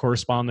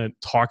correspondent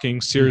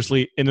talking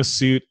seriously in a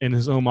suit in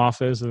his home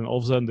office, and all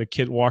of a sudden the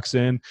kid walks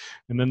in,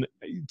 and then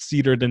it's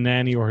either the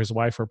nanny or his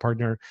wife or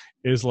partner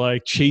is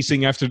like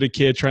chasing after the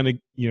kid, trying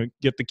to,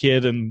 get the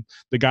kid, and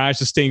the guy's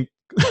just staying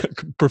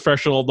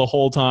professional the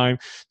whole time,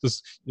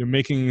 just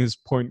making his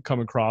point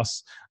come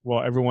across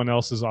while everyone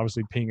else is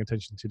obviously paying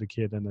attention to the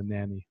kid and the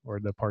nanny or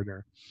the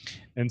partner.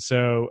 And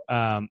so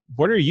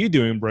what are you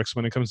doing, Brooks,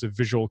 when it comes to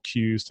visual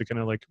cues to kind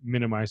of like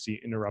minimize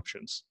the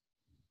interruptions?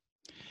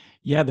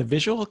 Yeah, the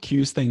visual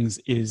cues things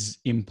is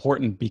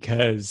important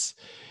because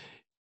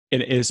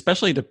it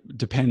especially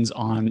depends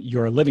on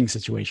your living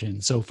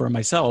situation. So for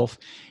myself,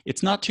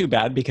 it's not too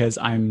bad because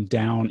I'm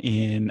down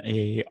in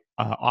a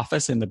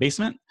office in the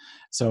basement.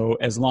 So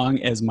as long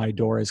as my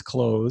door is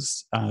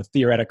closed,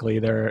 theoretically,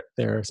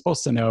 they're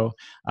supposed to know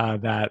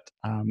that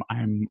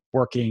I'm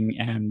working,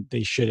 and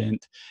they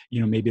shouldn't.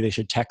 Maybe they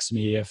should text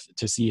me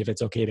to see if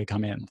it's okay to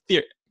come in.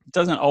 It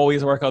doesn't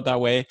always work out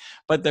that way,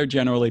 but they're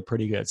generally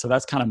pretty good. So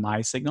that's kind of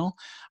my signal.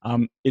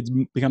 It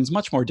becomes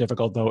much more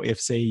difficult though if,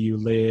 say, you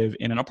live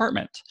in an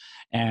apartment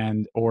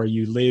and or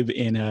you live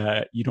in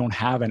you don't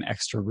have an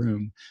extra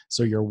room,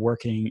 so you're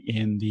working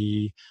in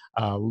the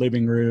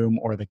living room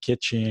or the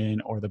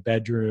kitchen or the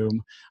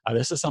bedroom.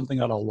 This is something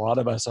that a lot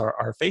of us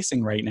are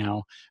facing right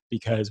now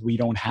because we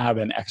don't have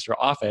an extra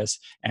office.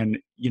 And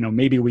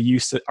maybe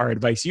our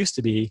advice used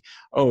to be,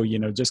 oh,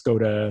 just go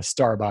to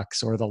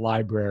Starbucks or the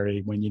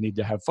library when you need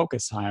to have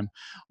focus time.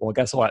 Well,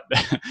 guess what?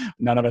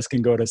 None of us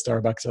can go to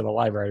Starbucks or the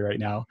library right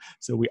now.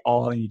 So we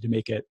all need to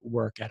make it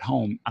work at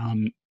home.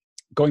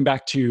 Going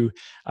back to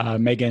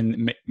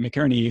Megan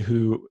McKerney,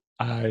 who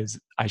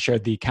I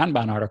shared the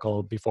Kanban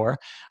article before.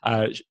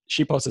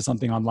 She posted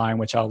something online,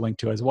 which I'll link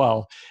to as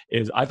well,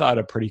 is I thought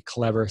a pretty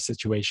clever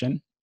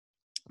situation.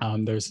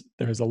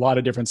 There's a lot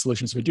of different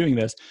solutions for doing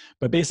this,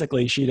 but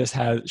basically she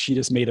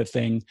just made a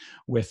thing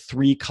with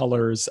 3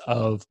 colors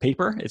of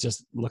paper. It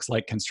just looks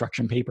like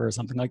construction paper or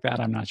something like that.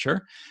 I'm not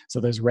sure.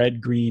 So there's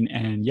red, green,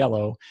 and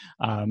yellow.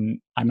 I'm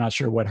not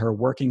sure what her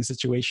working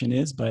situation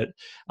is, but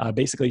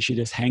basically she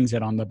just hangs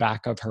it on the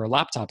back of her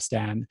laptop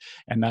stand,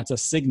 and that's a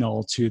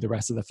signal to the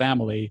rest of the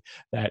family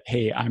that,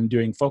 hey, I'm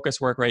doing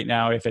focus work right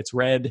now. If it's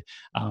red,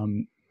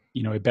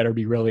 it better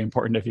be really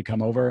important if you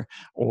come over,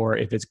 or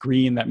if it's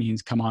green, that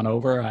means come on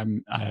over.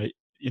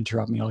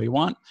 Interrupt me all you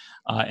want,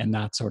 and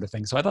that sort of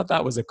thing. So I thought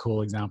that was a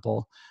cool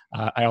example.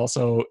 I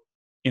also,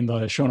 in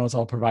the show notes,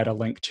 I'll provide a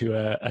link to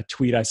a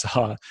tweet I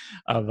saw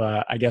of,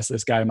 I guess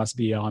this guy must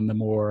be on the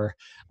more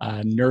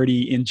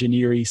nerdy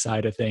engineering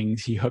side of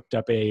things. He hooked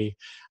up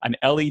an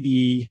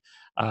LED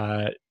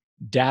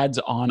dad's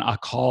on a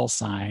call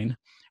sign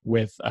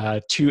with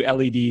 2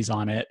 LEDs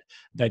on it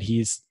that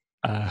he's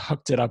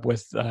hooked it up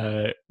with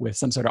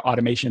some sort of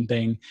automation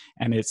thing,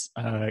 and it's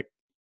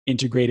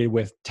integrated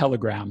with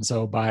Telegram.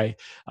 So by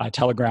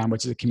Telegram,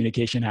 which is a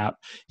communication app,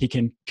 he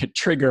can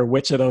trigger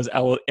which of those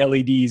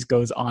LEDs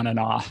goes on and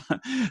off.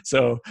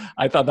 So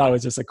I thought that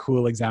was just a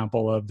cool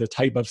example of the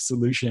type of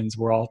solutions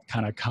we're all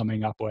kind of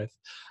coming up with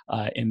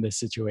in this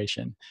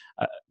situation.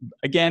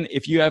 Again,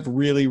 if you have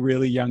really,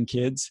 really young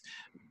kids,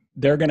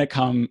 they're going to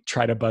come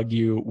try to bug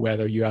you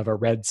whether you have a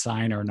red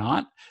sign or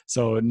not.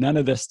 So none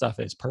of this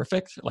stuff is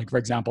perfect. Like, for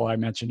example, I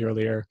mentioned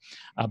earlier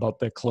about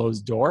the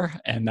closed door,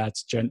 and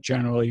that's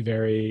generally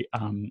very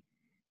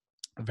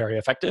very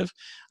effective.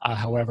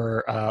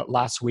 However,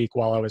 last week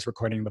while I was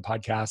recording the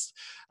podcast,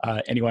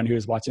 anyone who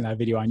is watching that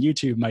video on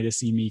YouTube might have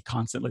seen me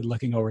constantly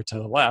looking over to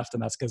the left,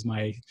 and that's because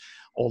my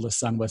oldest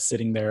son was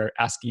sitting there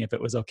asking if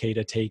it was okay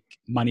to take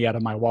money out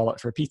of my wallet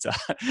for pizza.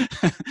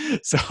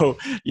 So,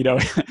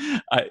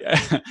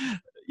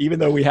 even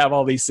though we have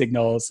all these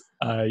signals,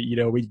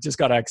 we just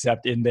got to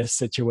accept in this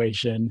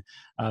situation,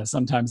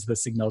 sometimes the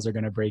signals are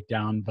going to break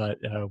down, but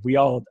we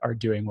all are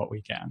doing what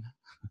we can.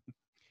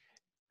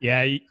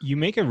 Yeah, you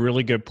make a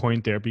really good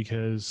point there,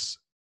 because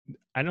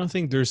I don't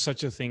think there's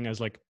such a thing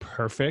as like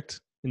perfect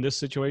in this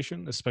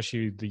situation,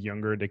 especially the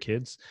younger the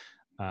kids.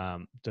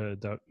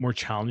 The more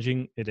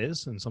challenging it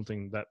is, and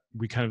something that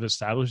we kind of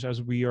established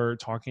as we are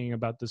talking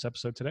about this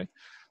episode today.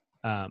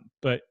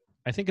 But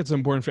I think it's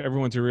important for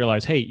everyone to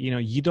realize, hey,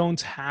 you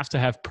don't have to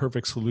have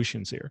perfect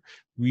solutions here.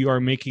 We are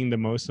making the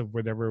most of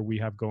whatever we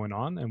have going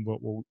on and what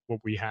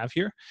we have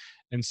here.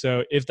 And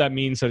so if that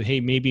means that, hey,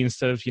 maybe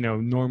instead of,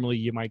 normally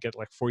you might get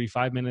like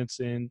 45 minutes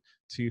in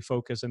to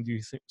focus and do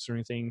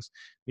certain things,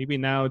 maybe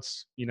now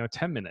it's,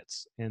 10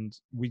 minutes, and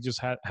we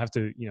just have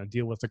to,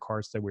 deal with the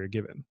cards that we're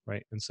given,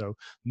 right? And so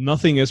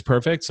nothing is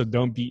perfect. So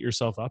don't beat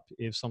yourself up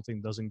if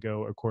something doesn't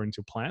go according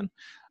to plan.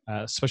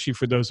 Especially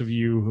for those of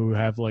you who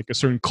have like a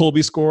certain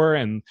Colby score,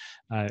 and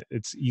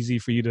it's easy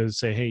for you to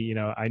say, hey,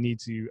 I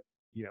need to,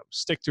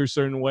 stick to a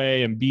certain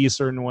way and be a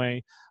certain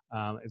way.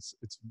 It's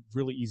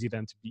really easy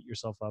then to beat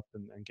yourself up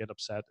and get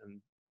upset,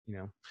 and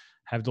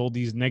have all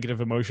these negative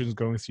emotions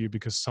going through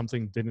because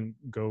something didn't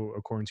go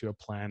according to a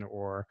plan,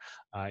 or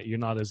you're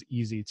not as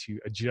easy to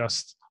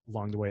adjust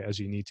along the way as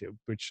you need to.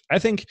 Which I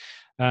think,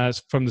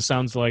 from the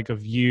sounds like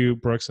of you,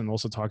 Brooks, and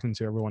also talking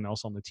to everyone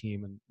else on the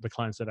team and the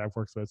clients that I've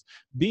worked with,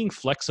 being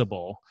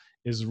flexible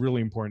is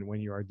really important when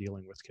you are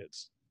dealing with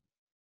kids.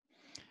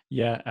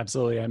 Yeah,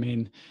 absolutely. I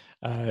mean,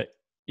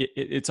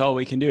 it's all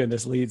we can do, and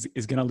this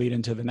is going to lead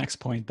into the next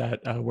point that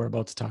we're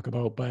about to talk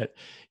about. But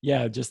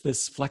yeah, just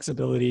this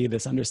flexibility,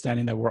 this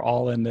understanding that we're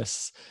all in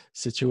this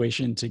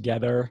situation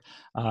together.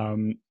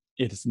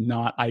 It's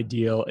not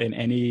ideal in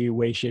any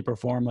way, shape, or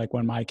form. Like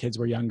when my kids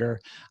were younger,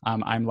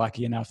 I'm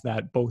lucky enough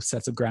that both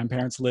sets of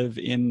grandparents live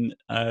in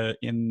the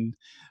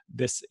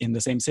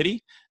same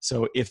city.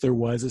 So if there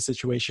was a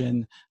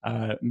situation,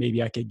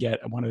 maybe I could get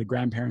one of the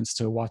grandparents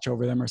to watch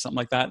over them or something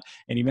like that.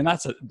 And even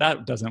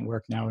that doesn't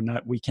work now.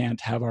 We can't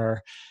have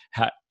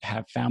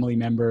have family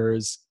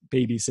members,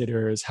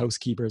 babysitters,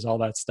 housekeepers, all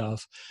that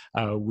stuff.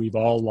 We've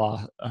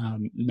all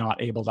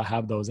not able to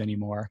have those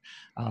anymore.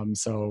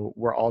 So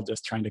we're all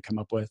just trying to come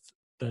up with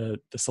the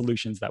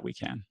solutions that we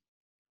can.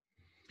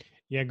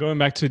 Yeah, going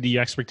back to the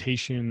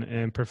expectation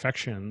and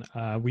perfection,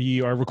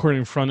 we are recording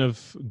in front of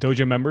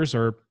Dojo members,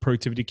 our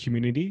productivity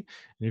community.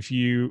 And if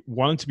you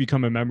want to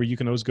become a member, you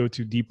can always go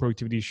to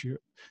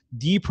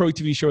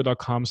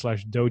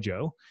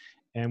theproductivityshow.com/dojo.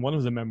 And one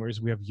of the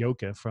members, we have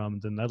Yoka from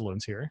the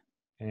Netherlands here.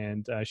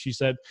 And she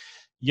said,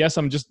 yes,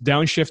 I'm just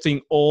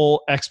downshifting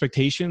all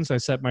expectations. I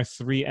set my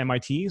 3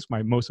 MITs,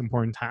 my most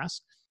important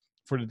task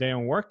for the day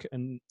on work,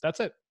 and that's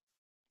it.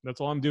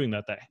 That's all I'm doing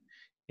that day.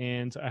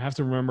 And I have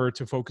to remember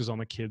to focus on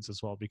the kids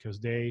as well,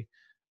 because they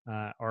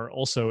are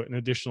also an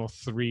additional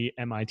 3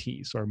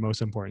 MITs, or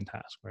most important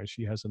task, right?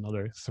 She has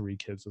another 3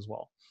 kids as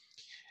well.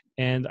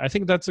 And I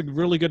think that's a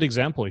really good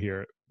example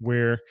here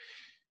where,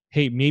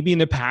 hey, maybe in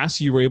the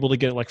past you were able to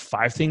get like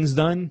 5 things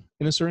done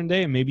in a certain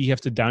day, and maybe you have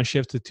to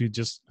downshift it to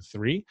just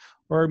 3,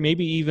 or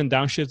maybe even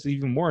downshift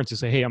even more to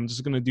say, hey, I'm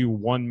just going to do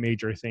 1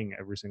 major thing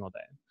every single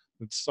day.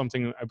 It's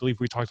something I believe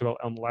we talked about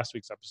on last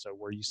week's episode,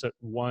 where you set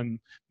 1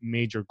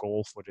 major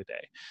goal for the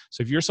day.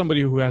 So if you're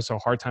somebody who has a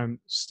hard time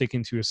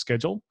sticking to a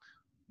schedule,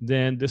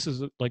 then this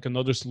is like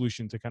another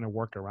solution to kind of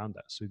work around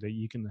that, so that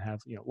you can have,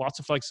 lots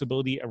of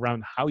flexibility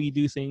around how you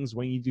do things,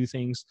 when you do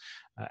things,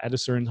 at a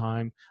certain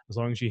time, as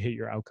long as you hit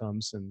your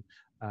outcomes. And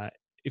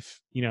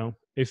if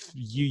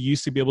you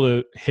used to be able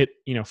to hit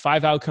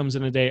 5 outcomes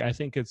in a day, I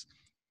think it's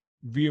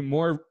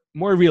more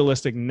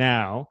realistic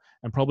now,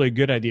 and probably a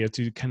good idea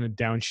to kind of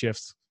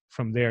downshift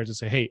from there to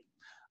say, hey,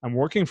 I'm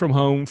working from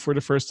home for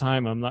the first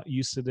time. I'm not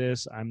used to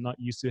this. I'm not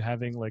used to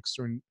having like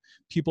certain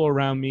people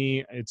around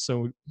me. It's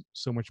so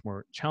much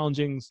more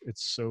challenging.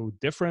 It's so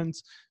different,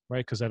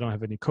 right? Because I don't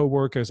have any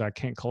coworkers. I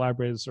can't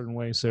collaborate a certain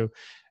way. So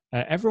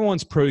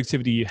everyone's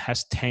productivity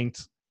has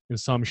tanked in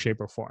some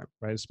shape or form,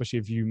 right? Especially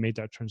if you made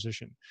that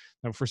transition.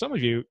 Now, for some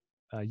of you,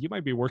 you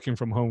might be working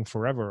from home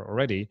forever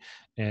already,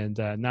 and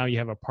now you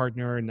have a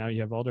partner, and now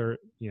you have other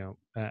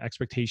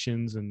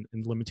expectations and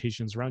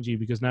limitations around you,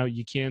 because now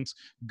you can't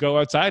go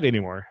outside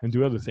anymore and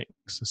do other things.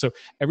 So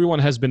everyone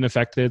has been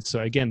affected.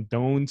 So again,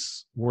 don't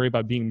worry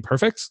about being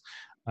perfect.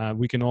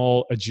 We can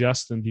all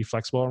adjust and be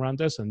flexible around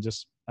this, and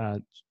just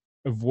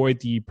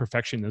avoid the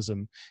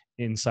perfectionism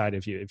inside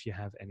of you if you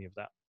have any of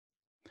that.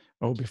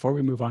 Oh, before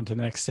we move on to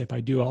the next tip,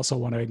 I do also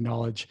want to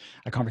acknowledge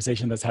a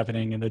conversation that's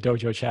happening in the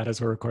dojo chat as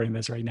we're recording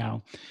this right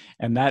now.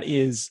 And that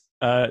is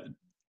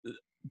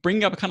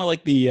bringing up kind of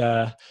like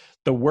the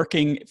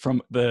working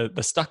from the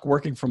stuck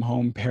working from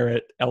home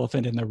parrot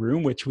elephant in the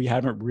room, which we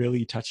haven't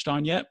really touched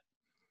on yet,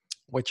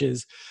 which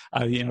is,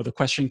 the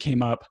question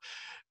came up,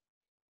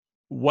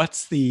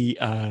 what's the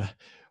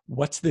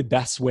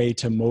best way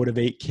to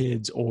motivate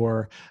kids,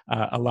 or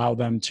allow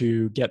them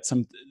to get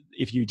some,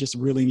 if you just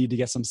really need to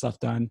get some stuff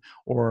done,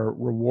 or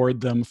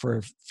reward them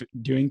for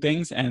doing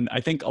things. And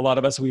I think a lot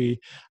of us, I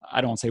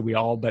don't say we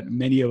all, but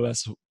many of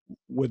us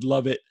would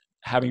love it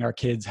having our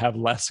kids have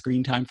less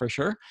screen time, for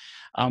sure.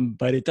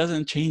 But it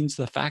doesn't change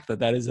the fact that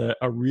that is a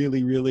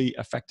really, really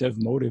effective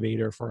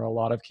motivator for a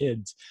lot of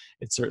kids.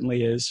 It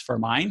certainly is for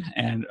mine,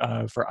 and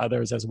for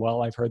others as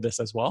well. I've heard this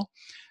as well.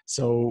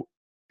 So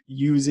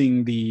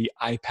using the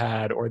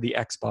iPad or the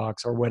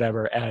Xbox or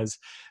whatever as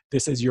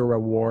this is your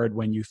reward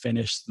when you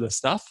finish the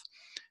stuff.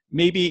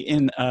 Maybe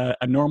in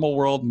a normal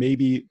world,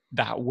 maybe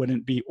that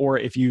wouldn't be, or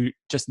if you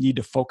just need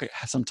to focus,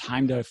 have some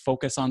time to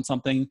focus on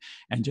something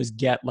and just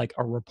get like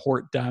a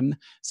report done,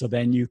 so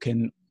then you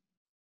can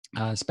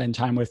spend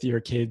time with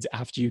your kids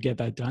after you get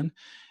that done.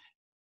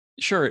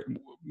 Sure,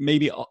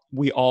 maybe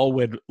we all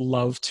would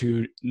love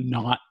to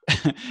not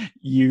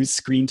use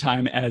screen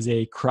time as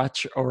a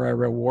crutch or a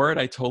reward.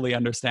 I totally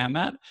understand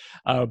that.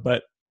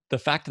 But the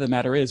fact of the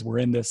matter is, we're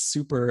in this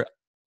super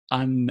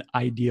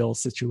unideal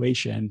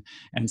situation.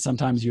 And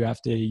sometimes you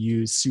have to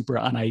use super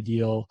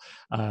unideal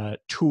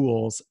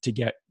tools to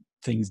get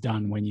things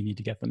done when you need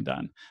to get them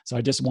done. So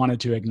I just wanted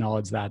to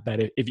acknowledge that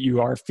if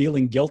you are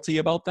feeling guilty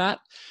about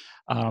that,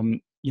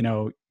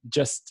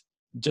 just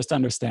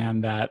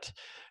understand that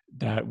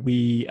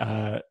we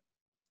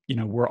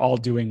we're all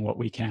doing what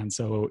we can,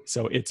 so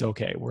it's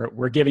okay.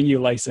 We're giving you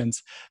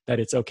license that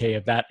it's okay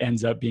if that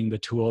ends up being the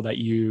tool that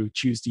you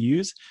choose to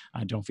use.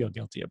 Don't feel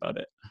guilty about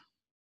it.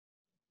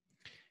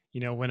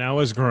 When I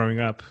was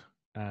growing up,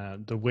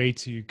 the way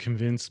to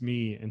convince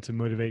me and to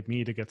motivate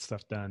me to get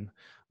stuff done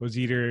was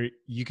either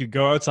you could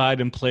go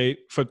outside and play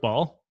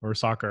football or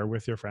soccer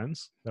with your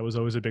friends. That was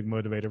always a big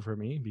motivator for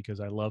me, because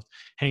I loved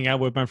hanging out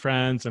with my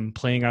friends and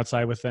playing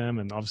outside with them.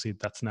 And obviously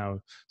that's now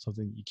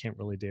something you can't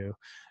really do.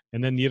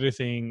 And then the other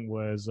thing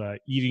was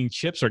eating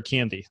chips or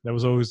candy. That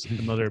was always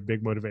another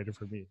big motivator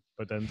for me.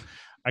 But then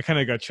I kind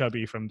of got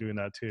chubby from doing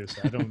that too.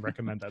 So I don't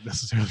recommend that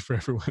necessarily for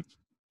everyone.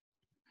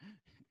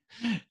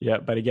 Yeah,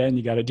 but again,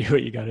 you got to do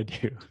what you got to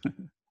do. All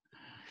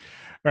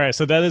right,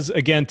 so that is,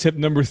 again, tip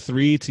number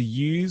 3, to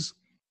use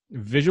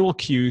visual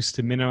cues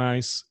to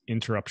minimize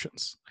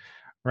interruptions.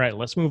 All right,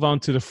 let's move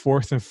on to the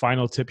 4th and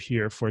final tip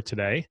here for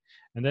today,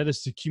 and that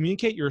is to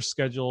communicate your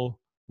schedule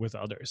with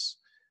others.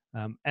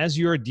 As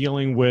you're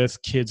dealing with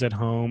kids at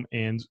home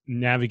and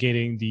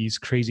navigating these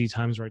crazy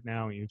times right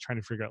now, and you're trying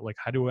to figure out, like,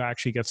 how do I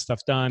actually get stuff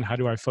done? How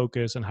do I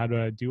focus? And how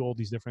do I do all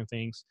these different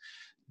things?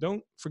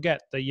 don't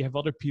forget that you have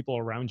other people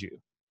around you.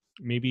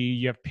 Maybe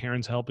you have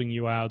parents helping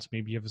you out,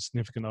 maybe you have a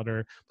significant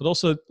other, but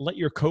also let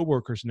your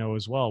coworkers know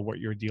as well what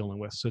you're dealing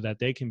with so that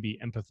they can be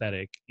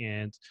empathetic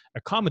and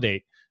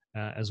accommodate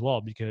as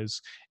well.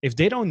 Because if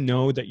they don't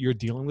know that you're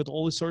dealing with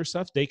all this sort of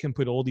stuff, they can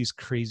put all these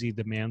crazy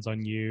demands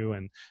on you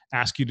and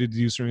ask you to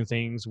do certain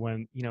things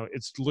when,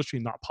 it's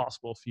literally not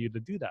possible for you to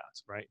do that,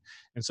 right?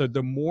 And so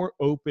the more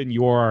open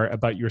you are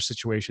about your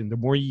situation, the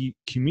more you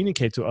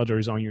communicate to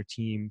others on your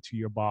team, to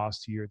your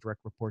boss, to your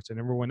direct reports, and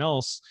everyone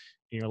else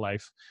in your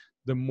life,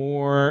 the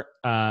more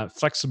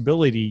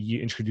flexibility you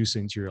introduce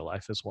into your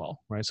life as well,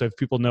 right? So if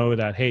people know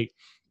that, hey,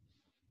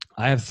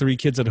 I have 3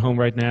 kids at home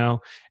right now,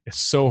 it's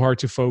so hard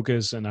to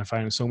focus and I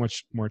find it so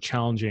much more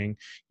challenging,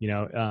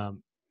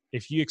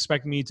 if you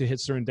expect me to hit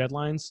certain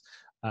deadlines,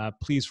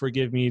 please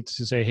forgive me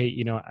to say,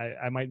 hey,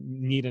 I might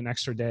need an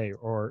extra day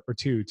or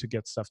two to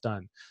get stuff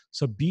done.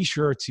 So be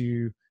sure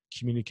to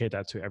communicate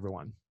that to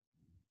everyone.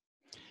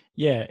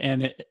 Yeah,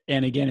 and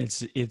again,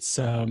 it's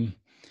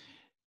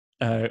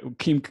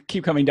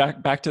keep coming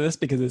back to this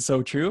because it's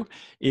so true.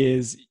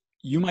 Is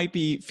you might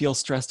feel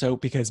stressed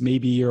out because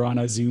maybe you're on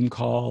a Zoom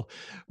call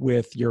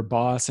with your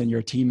boss and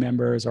your team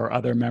members or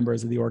other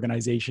members of the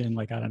organization,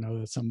 like I don't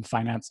know, some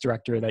finance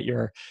director that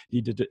you're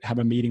need to have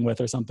a meeting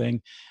with or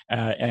something,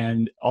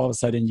 and all of a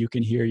sudden you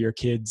can hear your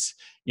kids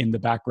in the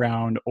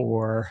background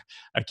or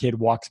a kid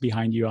walks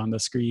behind you on the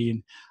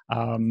screen.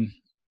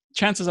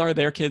 Chances are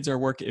their kids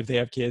are if they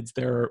have kids,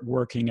 they're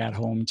working at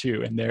home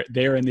too, and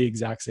they're in the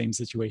exact same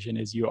situation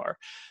as you are.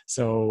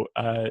 So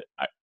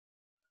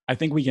I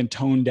think we can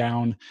tone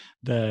down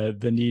the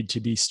need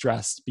to be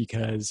stressed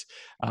because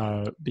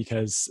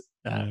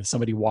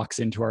somebody walks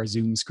into our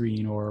Zoom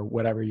screen or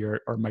whatever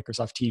or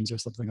Microsoft Teams or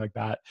something like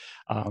that.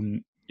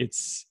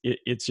 It's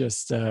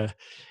just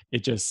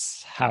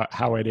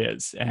how it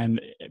is.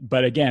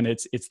 But again,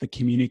 it's the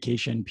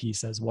communication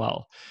piece as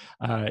well.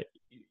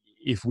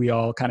 If we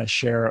all kind of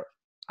share,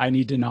 I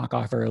need to knock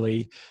off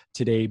early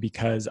today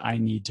because I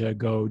need to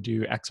go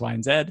do X, Y,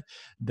 and Z,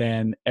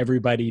 then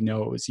everybody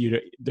knows.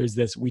 There's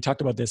this, we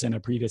talked about this in a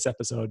previous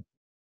episode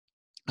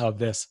of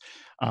this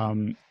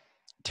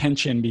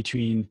tension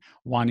between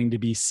wanting to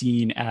be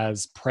seen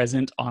as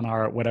present on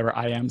our whatever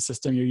IM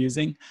system you're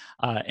using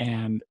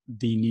and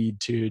the need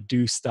to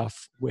do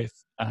stuff with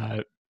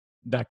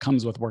that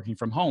comes with working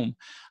from home.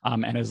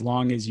 And as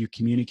long as you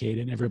communicate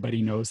and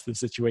everybody knows the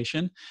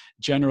situation,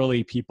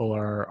 generally people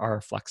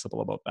are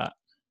flexible about that.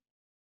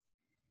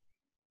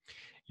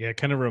 Yeah, it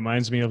kind of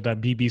reminds me of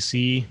that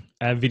BBC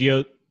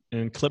video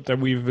and clip that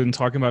we've been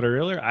talking about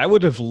earlier. I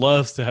would have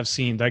loved to have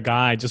seen that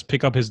guy just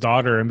pick up his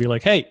daughter and be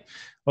like, hey,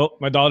 well,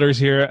 my daughter's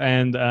here.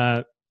 And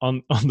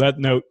on that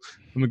note,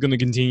 I'm going to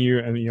continue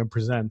and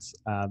present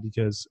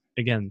because,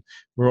 again,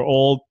 we're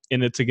all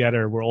in it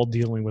together. We're all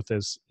dealing with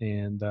this.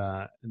 And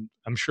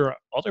I'm sure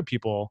other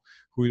people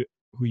who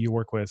you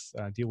work with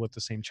deal with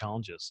the same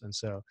challenges. And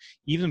so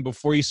even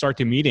before you start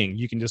the meeting,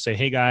 you can just say,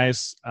 hey,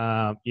 guys,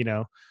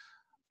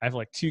 I have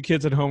like 2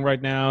 kids at home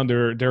right now.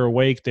 They're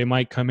awake. They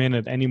might come in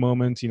at any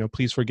moment.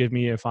 Please forgive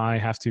me if I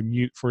have to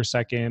mute for a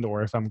second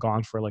or if I'm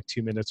gone for like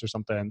 2 minutes or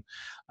something,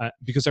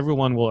 because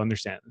everyone will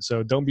understand.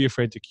 So don't be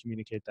afraid to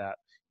communicate that.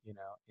 And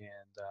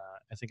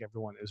I think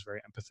everyone is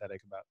very empathetic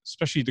about,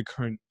 especially the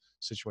current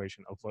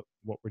situation of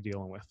what we're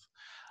dealing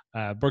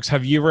with. Brooks,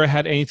 have you ever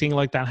had anything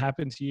like that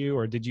happen to you,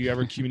 or did you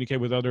ever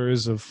communicate with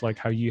others of like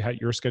how you had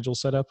your schedule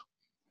set up?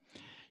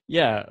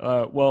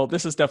 Yeah, well,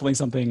 this is definitely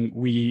something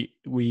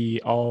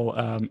we all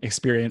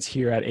experience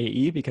here at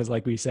AE because,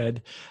 like we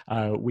said,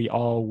 we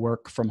all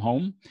work from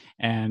home,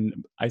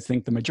 and I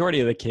think the majority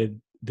of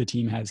the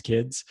team has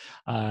kids,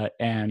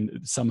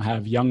 and some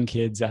have young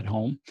kids at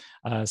home.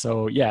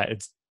 So yeah,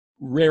 it's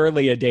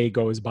rarely a day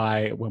goes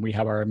by when we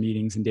have our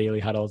meetings and daily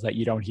huddles that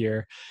you don't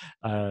hear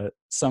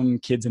some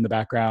kids in the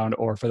background,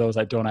 or for those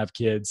that don't have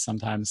kids,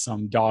 sometimes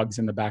some dogs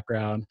in the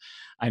background.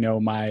 I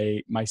know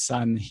my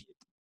son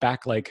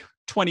back like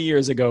 20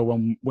 years ago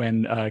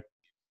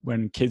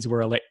when kids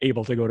were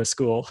able to go to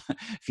school,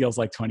 feels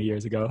like 20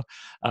 years ago.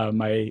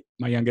 My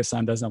youngest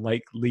son doesn't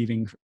like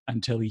leaving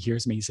until he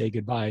hears me say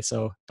goodbye.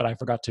 But I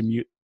forgot to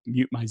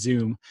mute my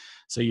Zoom,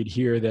 so you'd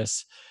hear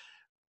this,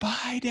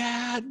 "Bye,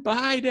 Dad,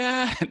 bye,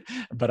 Dad,"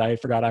 but I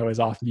forgot I was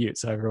off mute,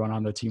 so everyone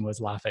on the team was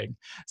laughing.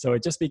 So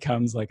it just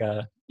becomes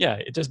a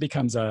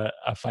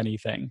funny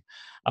thing.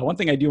 One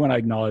thing I do want to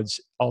acknowledge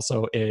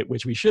also,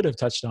 which we should have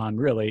touched on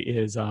really,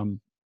 is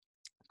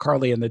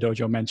Carly in the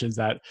dojo mentions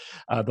that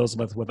those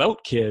of us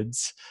without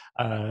kids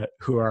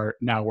who are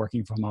now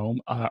working from home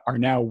are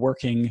now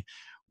working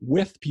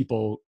with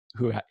people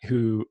who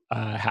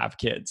have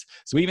kids.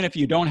 So even if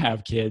you don't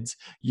have kids,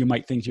 you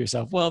might think to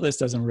yourself, well, this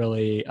doesn't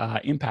really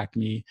impact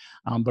me.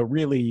 But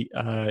really,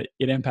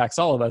 it impacts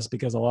all of us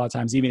because a lot of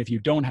times, even if you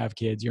don't have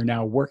kids, you're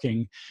now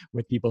working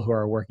with people who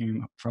are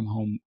working from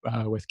home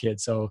with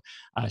kids. So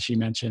she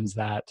mentions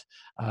that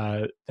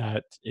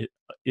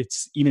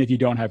it's even if you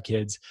don't have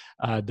kids,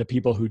 the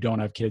people who don't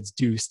have kids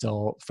do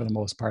still, for the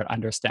most part,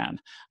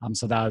 understand.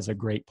 So that is a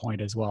great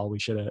point as well. We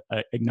should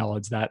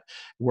acknowledge that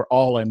we're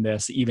all in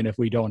this, even if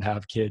we don't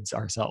have kids. kids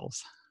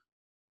ourselves.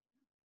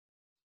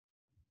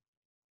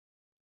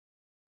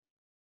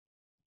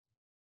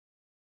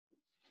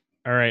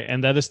 All right.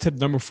 And that is tip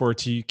number 4,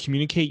 to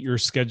communicate your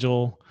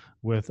schedule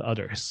with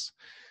others.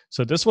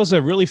 So this was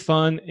a really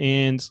fun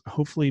and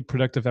hopefully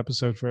productive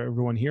episode for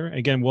everyone here.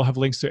 Again, we'll have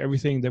links to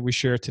everything that we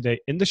share today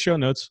in the show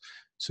notes.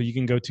 So you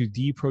can go to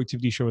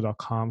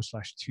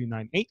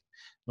theproductivityshow.com/298. I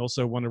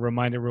also want to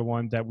remind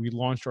everyone that we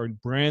launched our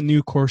brand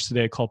new course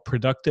today called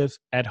Productive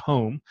at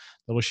Home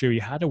that will show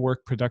you how to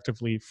work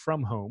productively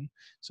from home.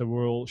 So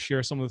we'll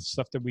share some of the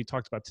stuff that we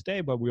talked about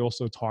today, but we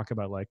also talk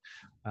about like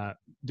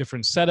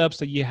different setups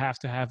that you have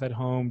to have at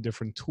home,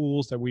 different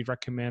tools that we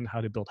recommend,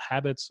 how to build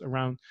habits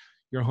around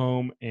your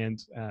home,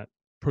 and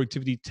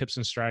productivity tips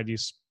and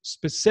strategies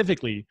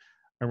specifically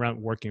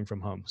around working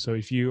from home. So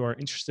if you are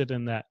interested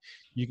in that,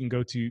 you can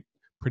go to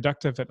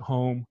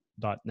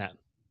productiveathome.net.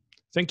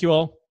 Thank you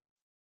all.